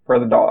draw for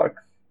the Dogs.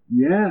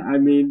 Yeah, I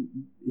mean,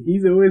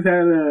 he's always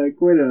had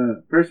quite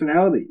a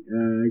personality.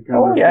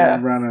 Oh, yeah.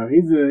 Zambrano.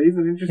 He's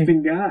an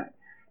interesting guy.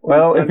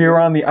 Well, if you're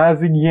on the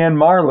Ozzie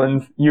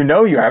Marlins, you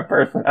know you have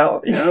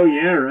personality. Oh,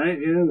 yeah, right?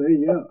 Yeah, there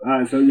you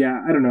go. So,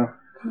 yeah, I don't know.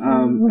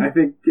 I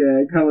think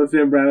Carlos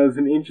Zambrano is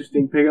an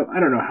interesting pickup. I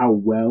don't know how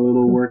well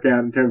it'll work out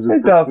in terms of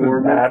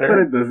performance, but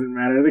it doesn't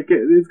matter.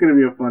 It's going to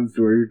be a fun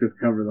story to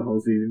cover the whole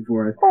season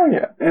for us. Oh,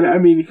 yeah. And, I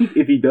mean,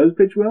 if he does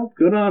pitch well,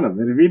 good on him.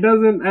 And if he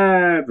doesn't,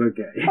 it's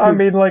okay. I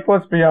mean,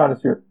 let's be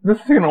honest here.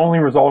 This is going to only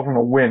result in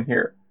a win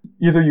here.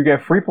 Either you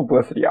get free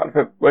publicity out of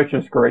it, which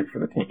is great for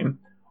the team,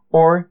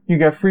 or you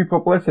get free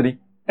publicity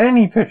and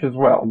he pitches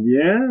well.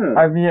 Yeah.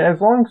 I mean, as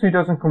long as he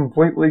doesn't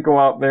completely go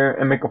out there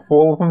and make a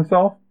fool of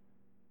himself,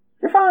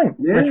 you're fine,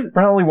 which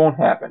probably won't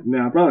happen.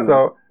 No, probably not.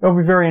 So it'll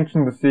be very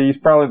interesting to see.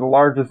 He's probably the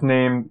largest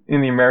name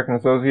in the American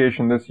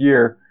Association this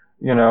year.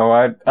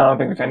 I don't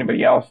think there's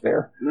anybody else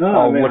there. No,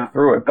 I'll look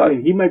through it. But I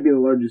mean, he might be the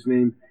largest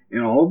name in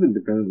all of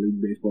independent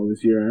league baseball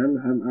this year.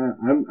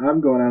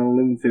 I'm going out on a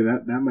limb and say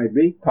that might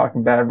be.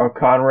 Talking bad about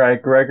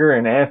Conrad Gregor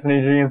and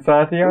Anthony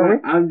Giansanti, are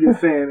we? I'm just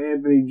saying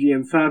Anthony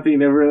Giansanti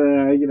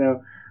never,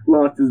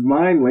 lost his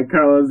mind like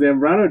Carlos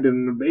Zambrano did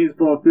in the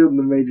baseball field in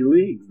the major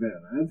leagues. No,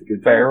 that's a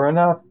good. Fair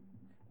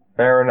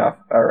enough.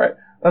 All right.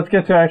 Let's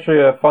get to actually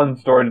a fun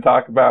story to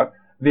talk about.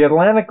 The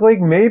Atlantic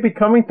League may be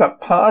coming to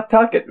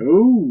Pawtucket.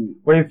 Ooh.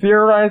 We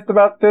theorized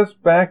about this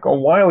back a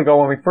while ago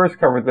when we first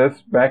covered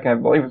this, back in, I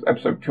believe it was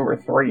episode 2 or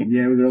 3.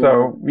 Yeah, it was early.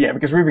 So, yeah,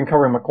 because we've been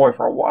covering McCoy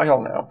for a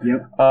while now.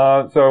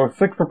 Yep. So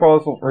 6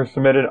 proposals were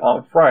submitted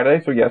on Friday,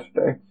 so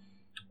yesterday.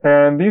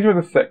 And these are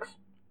the 6.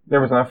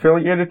 There was an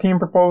affiliated team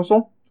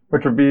proposal,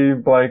 which would be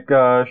like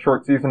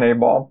short season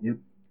A-ball. Yep.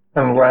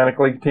 An Atlantic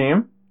League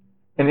team.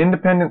 An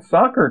independent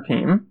soccer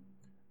team.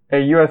 A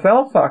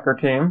USL soccer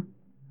team,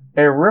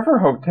 a river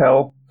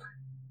hotel,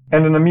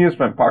 and an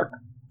amusement park.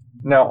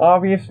 Now,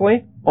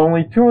 obviously,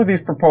 only 2 of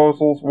these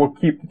proposals will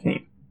keep the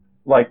team.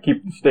 Like,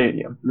 keep the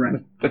stadium.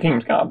 Right. The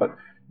team's gone, but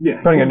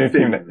yeah, putting a new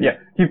team there. Yeah,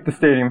 keep the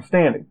stadium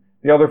standing.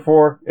 The other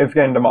 4 is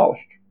getting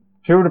demolished.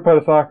 2 to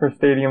put a soccer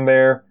stadium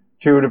there,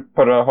 2 to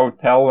put a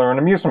hotel or an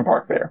amusement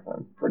park there.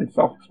 Pretty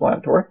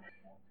self-explanatory.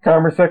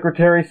 Commerce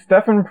Secretary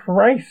Stephen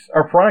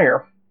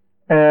Pryor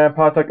and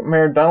Pawtucket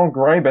Mayor Donald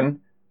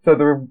Greiben said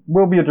there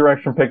will be a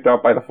direction picked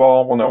out by the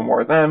fall. We'll know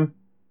more then.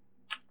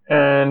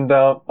 And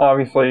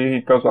obviously,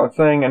 it goes without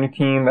saying, any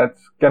team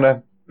that's going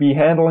to be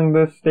handling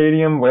this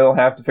stadium will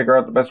have to figure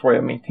out the best way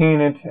to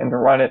maintain it and to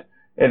run it.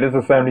 It is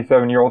a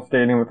 77-year-old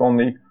stadium with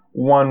only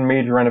 1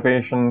 major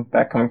renovation,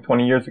 that coming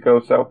 20 years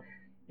ago, so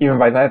even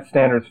by that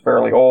standard, it's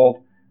fairly old.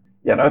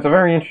 Yeah, no, it's a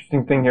very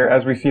interesting thing here,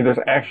 as we see there's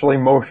actually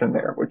motion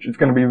there, which is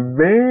going to be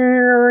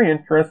very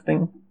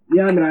interesting.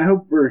 Yeah, I mean, I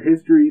hope for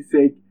history's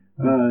sake,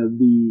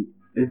 the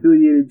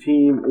affiliated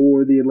team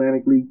or the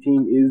Atlantic League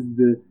team is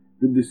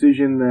the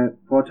decision that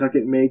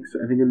Pawtucket makes.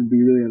 I think it would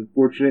be really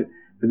unfortunate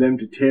for them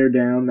to tear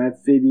down that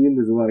stadium.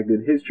 There's a lot of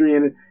good history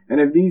in it. And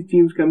if these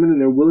teams come in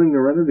and they're willing to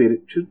renovate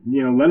it, just,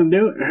 let them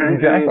do it. Right?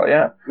 Exactly,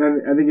 yeah.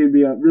 I think it'd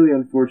be really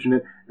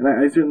unfortunate. And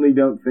I certainly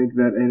don't think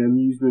that an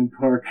amusement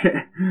park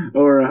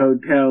or a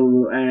hotel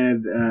will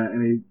add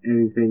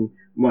anything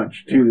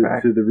much to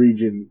the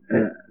region.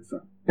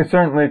 It's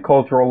certainly a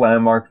cultural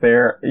landmark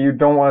there. You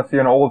don't want to see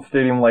an old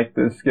stadium like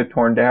this get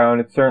torn down.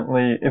 It's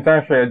actually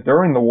a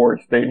during the war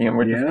stadium,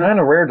 which is kind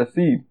of rare to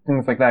see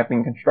things like that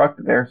being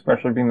constructed there,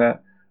 especially being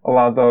that a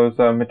lot of those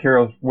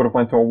materials would have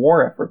went to a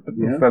war effort, but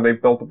instead they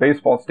built a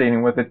baseball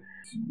stadium with it.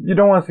 You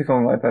don't want to see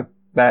something like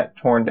that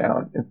torn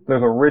down.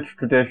 There's a rich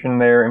tradition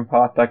there in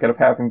Pawtucket of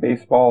having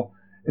baseball.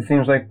 It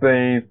seems like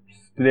the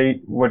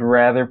state would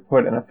rather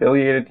put an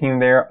affiliated team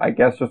there, I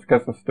guess just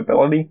because of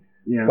stability.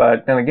 Yeah.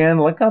 But then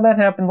again, look how that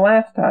happened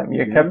last time.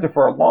 You kept it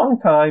for a long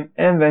time,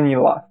 and then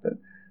you lost it.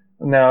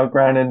 Now,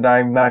 granted,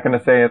 I'm not going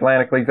to say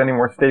Atlantic League's any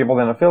more stable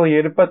than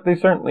affiliated, but they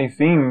certainly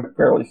seem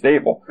fairly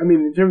stable. I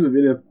mean, in terms of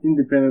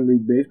independent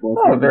league baseball,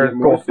 they're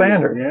gold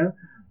standard. Yeah.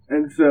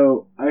 And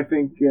so I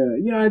think,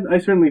 I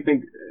certainly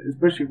think,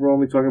 especially if we're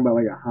only talking about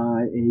like a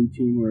high A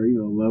team or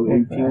low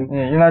A team.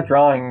 Yeah, you're not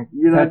drawing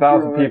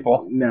 10,000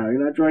 people. No,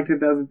 you're not drawing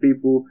 10,000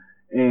 people,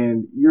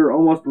 and you're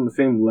almost on the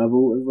same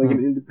level as like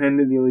an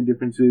independent. The only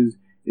difference is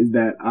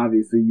that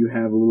obviously you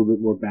have a little bit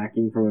more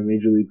backing from a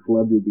major league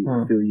club. You'll be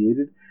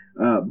affiliated.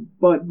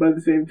 But by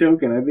the same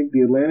token, I think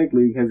the Atlantic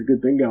League has a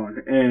good thing going,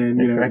 and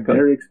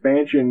their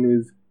expansion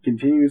is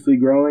continuously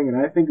growing, and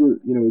I think it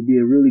would be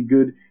a really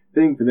good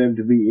thing for them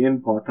to be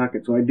in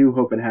Pawtucket. So I do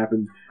hope it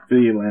happens for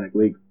the Atlantic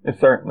League.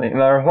 Certainly, and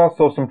there's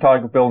also some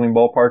talk of building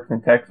ballparks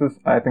in Texas.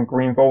 I think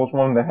Greenville is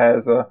one that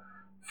has a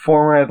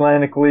former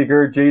Atlantic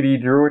Leaguer J.D.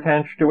 Drew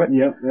attached to it.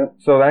 Yep.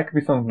 So that could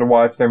be something to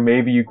watch there.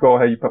 Maybe you go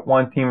ahead, you put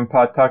one team in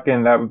Pawtucket,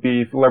 and that would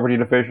be Liberty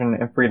Division,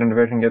 and Freedom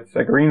Division gets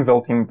a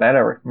Greenville team if that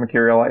ever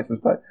materializes.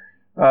 But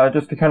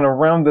just to kind of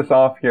round this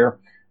off here,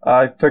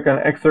 I took an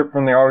excerpt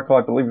from the article,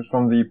 I believe it was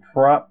from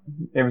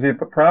it was either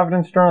the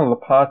Providence Journal or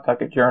the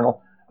Pawtucket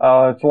Journal.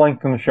 It's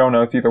linked in the show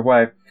notes either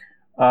way.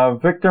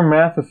 Victor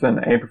Matheson,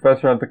 a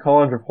professor at the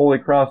College of Holy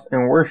Cross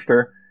in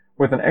Worcester,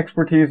 with an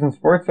expertise in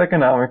sports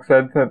economics,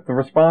 said that the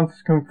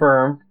response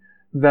confirmed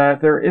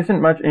that there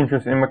isn't much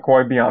interest in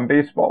McCoy beyond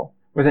baseball,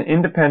 with an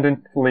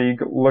independent league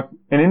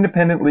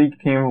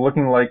team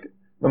looking like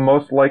the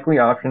most likely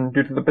option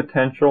due to the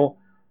potential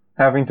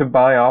having to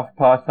buy off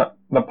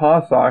the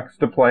Paw Sox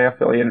to play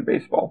affiliated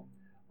baseball.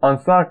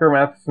 On soccer,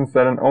 Matheson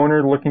said an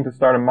owner looking to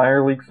start a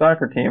minor league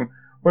soccer team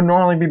would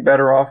normally be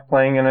better off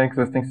playing in an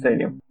existing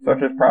stadium,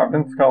 such as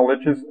Providence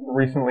College's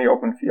recently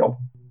opened field.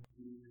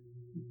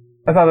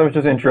 I thought that was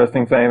just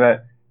interesting, saying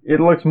that it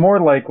looks more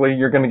likely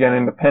you're going to get an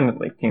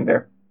independent league team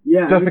there.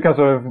 Yeah. Just because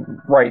of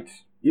rights.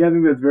 Yeah, I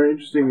think that's very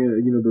interesting.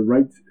 The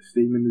rights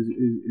statement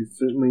is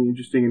certainly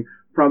interesting and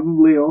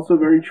probably also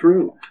very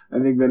true. I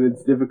think that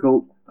it's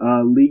difficult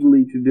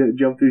legally to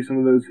jump through some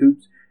of those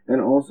hoops. And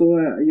also,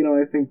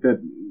 I think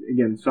that,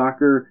 again,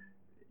 soccer,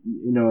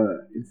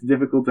 it's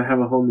difficult to have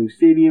a whole new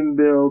stadium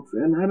built,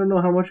 and I don't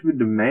know how much of a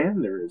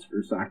demand there is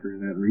for soccer in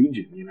that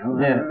region, Yeah.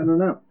 I don't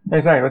know.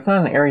 Exactly. It's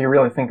not an area you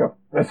really think of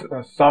as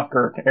a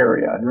soccer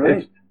area.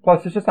 Right.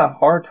 Plus, it's just a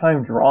hard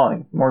time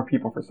drawing more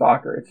people for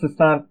soccer. It's just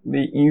not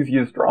the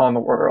easiest draw in the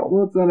world.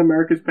 Well, it's not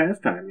America's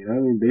pastime,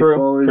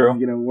 baseball is, True.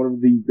 One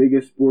of the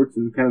biggest sports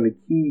and kind of the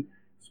key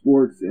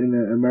sports in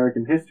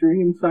American history,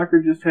 and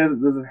soccer just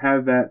doesn't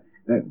have that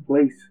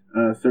place,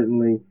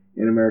 certainly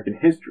in American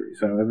history.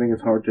 So I think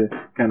it's hard to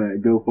kind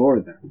of go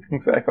forward there.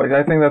 Exactly.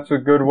 I think that's a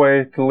good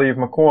way to leave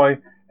McCoy.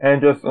 And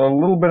just a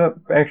little bit of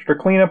extra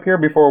cleanup here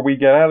before we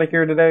get out of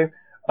here today.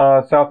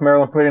 South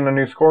Maryland put in a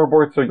new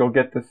scoreboard, so you'll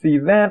get to see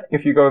that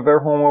if you go to their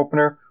home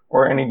opener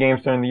or any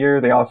games during the year.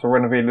 They also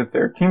renovated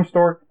their team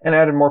store and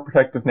added more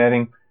protective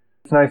netting.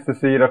 It's nice to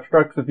see. It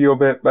obstructs the view a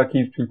bit, but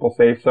keeps people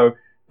safe. So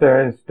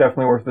that is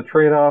definitely worth the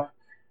trade-off.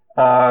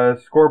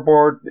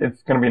 Scoreboard,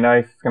 it's going to be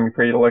nice. It's going to be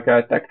pretty to look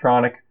at.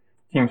 Dektronic.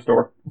 Team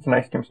store. It's a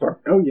nice team store.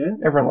 Oh, yeah?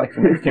 Everyone likes a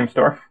nice team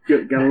store.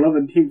 Gotta love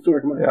a team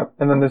store. Come on. Yeah.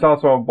 And then there's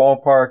also a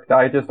Ballpark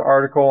Digest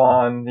article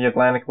on the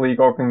Atlantic League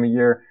opening the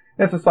year.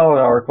 It's a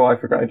solid article. I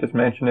forgot I just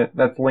mentioned it.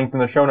 That's linked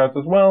in the show notes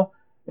as well.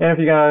 And if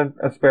you got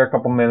a spare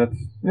couple minutes,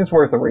 it's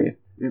worth a read.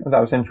 Yep. That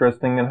was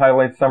interesting and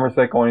highlights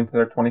Somerset going into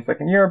their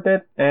 22nd year a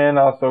bit, and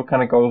also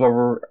kind of goes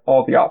over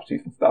all the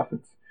off-season stuff.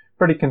 It's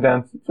pretty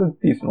condensed. It's a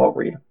decent little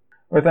read.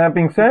 With that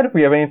being said, if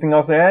we have anything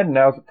else to add,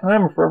 now's the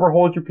time to forever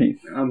hold your peace.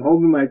 I'm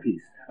holding my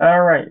peace.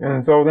 Alright,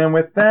 and so then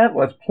with that,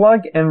 let's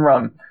plug and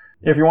run.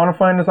 If you want to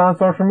find us on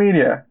social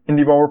media,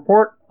 Indie Ball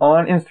Report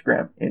on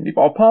Instagram, Indie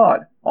Ball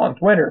Pod on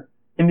Twitter,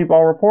 Indie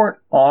Ball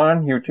Report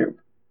on YouTube.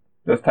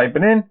 Just type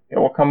it in, it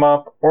will come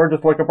up, or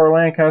just look up our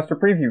Lancaster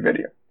preview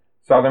video.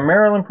 Southern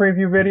Maryland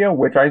preview video,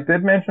 which I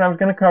did mention I was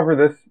going to cover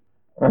this,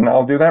 and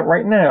I'll do that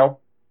right now.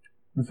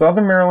 The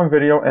Southern Maryland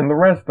video and the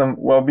rest of them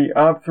will be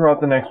up throughout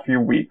the next few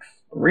weeks.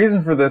 The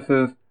reason for this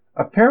is,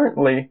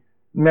 apparently,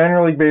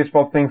 Minor League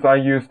Baseball thinks I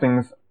use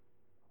things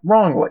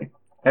wrongly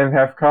and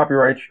have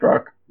copyright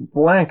struck the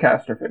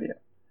Lancaster video.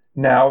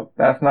 Now,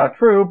 that's not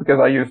true because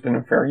I used it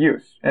in fair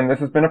use, and this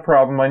has been a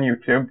problem on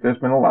YouTube. There's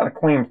been a lot of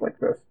claims like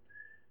this.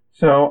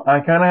 So I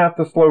kind of have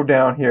to slow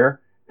down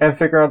here and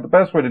figure out the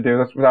best way to do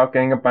this without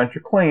getting a bunch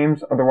of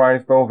claims,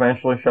 otherwise they'll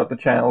eventually shut the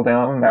channel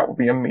down and that will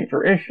be a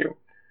major issue.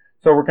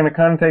 So we're going to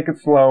kind of take it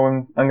slow,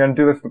 and I'm going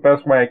to do this the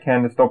best way I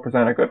can to still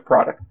present a good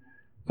product.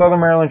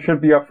 Southern Maryland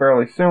should be up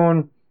fairly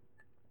soon.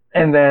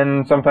 And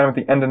then sometime at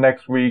the end of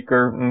next week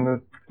or in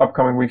the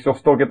upcoming weeks, you'll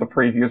still get the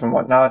previews and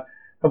whatnot.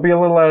 They'll be a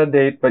little out of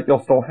date, but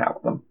you'll still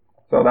have them.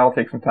 So that'll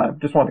take some time.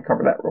 Just wanted to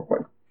cover that real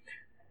quick.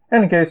 In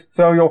any case,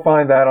 so you'll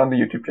find that on the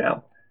YouTube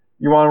channel.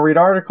 You want to read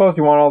articles,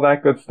 you want all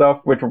that good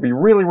stuff, which will be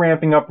really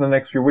ramping up in the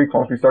next few weeks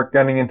once we start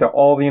getting into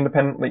all the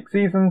independent league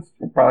seasons.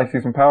 We'll probably see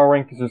some power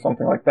rankings or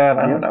something like that.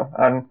 I don't know.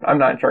 I'm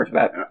not in charge of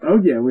that.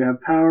 We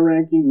have power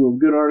rankings. We'll have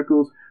good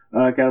articles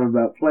kind of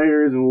about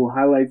players, and we'll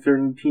highlight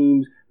certain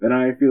teams that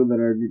I feel that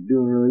are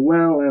doing really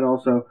well, and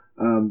also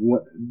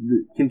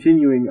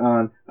continuing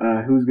on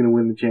who's going to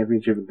win the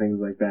championship and things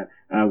like that.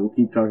 We'll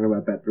keep talking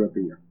about that throughout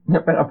the year.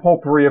 Yep, and a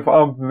potpourri of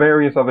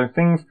various other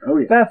things. Oh,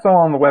 yeah. That's all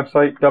on the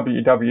website,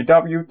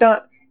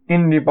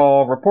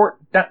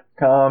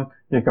 www.indieballreport.com.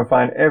 You can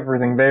find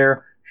everything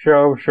there.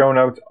 Show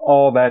notes,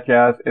 all that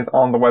jazz is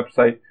on the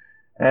website.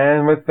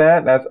 And with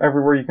that, that's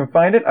everywhere you can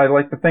find it. I'd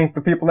like to thank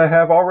the people that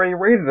have already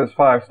rated us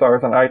 5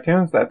 stars on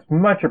iTunes. That's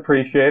much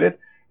appreciated.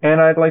 And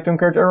I'd like to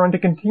encourage everyone to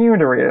continue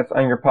to rate us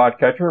on your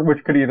podcatcher,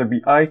 which could either be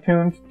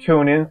iTunes,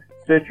 TuneIn,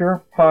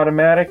 Stitcher,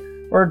 Podomatic,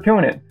 or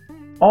TuneIn.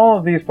 All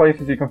of these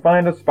places you can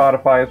find us,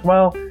 Spotify as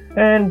well.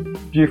 And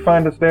you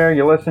find us there,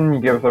 you listen,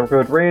 you give us a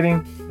good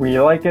rating. We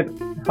like it,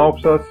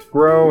 helps us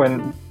grow,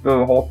 and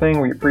the whole thing,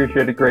 we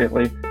appreciate it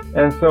greatly.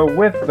 And so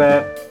with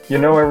that, you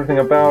know everything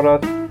about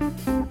us.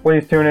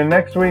 Please tune in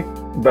next week.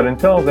 But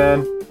until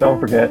then, don't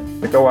forget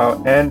to go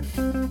out and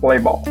play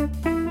ball.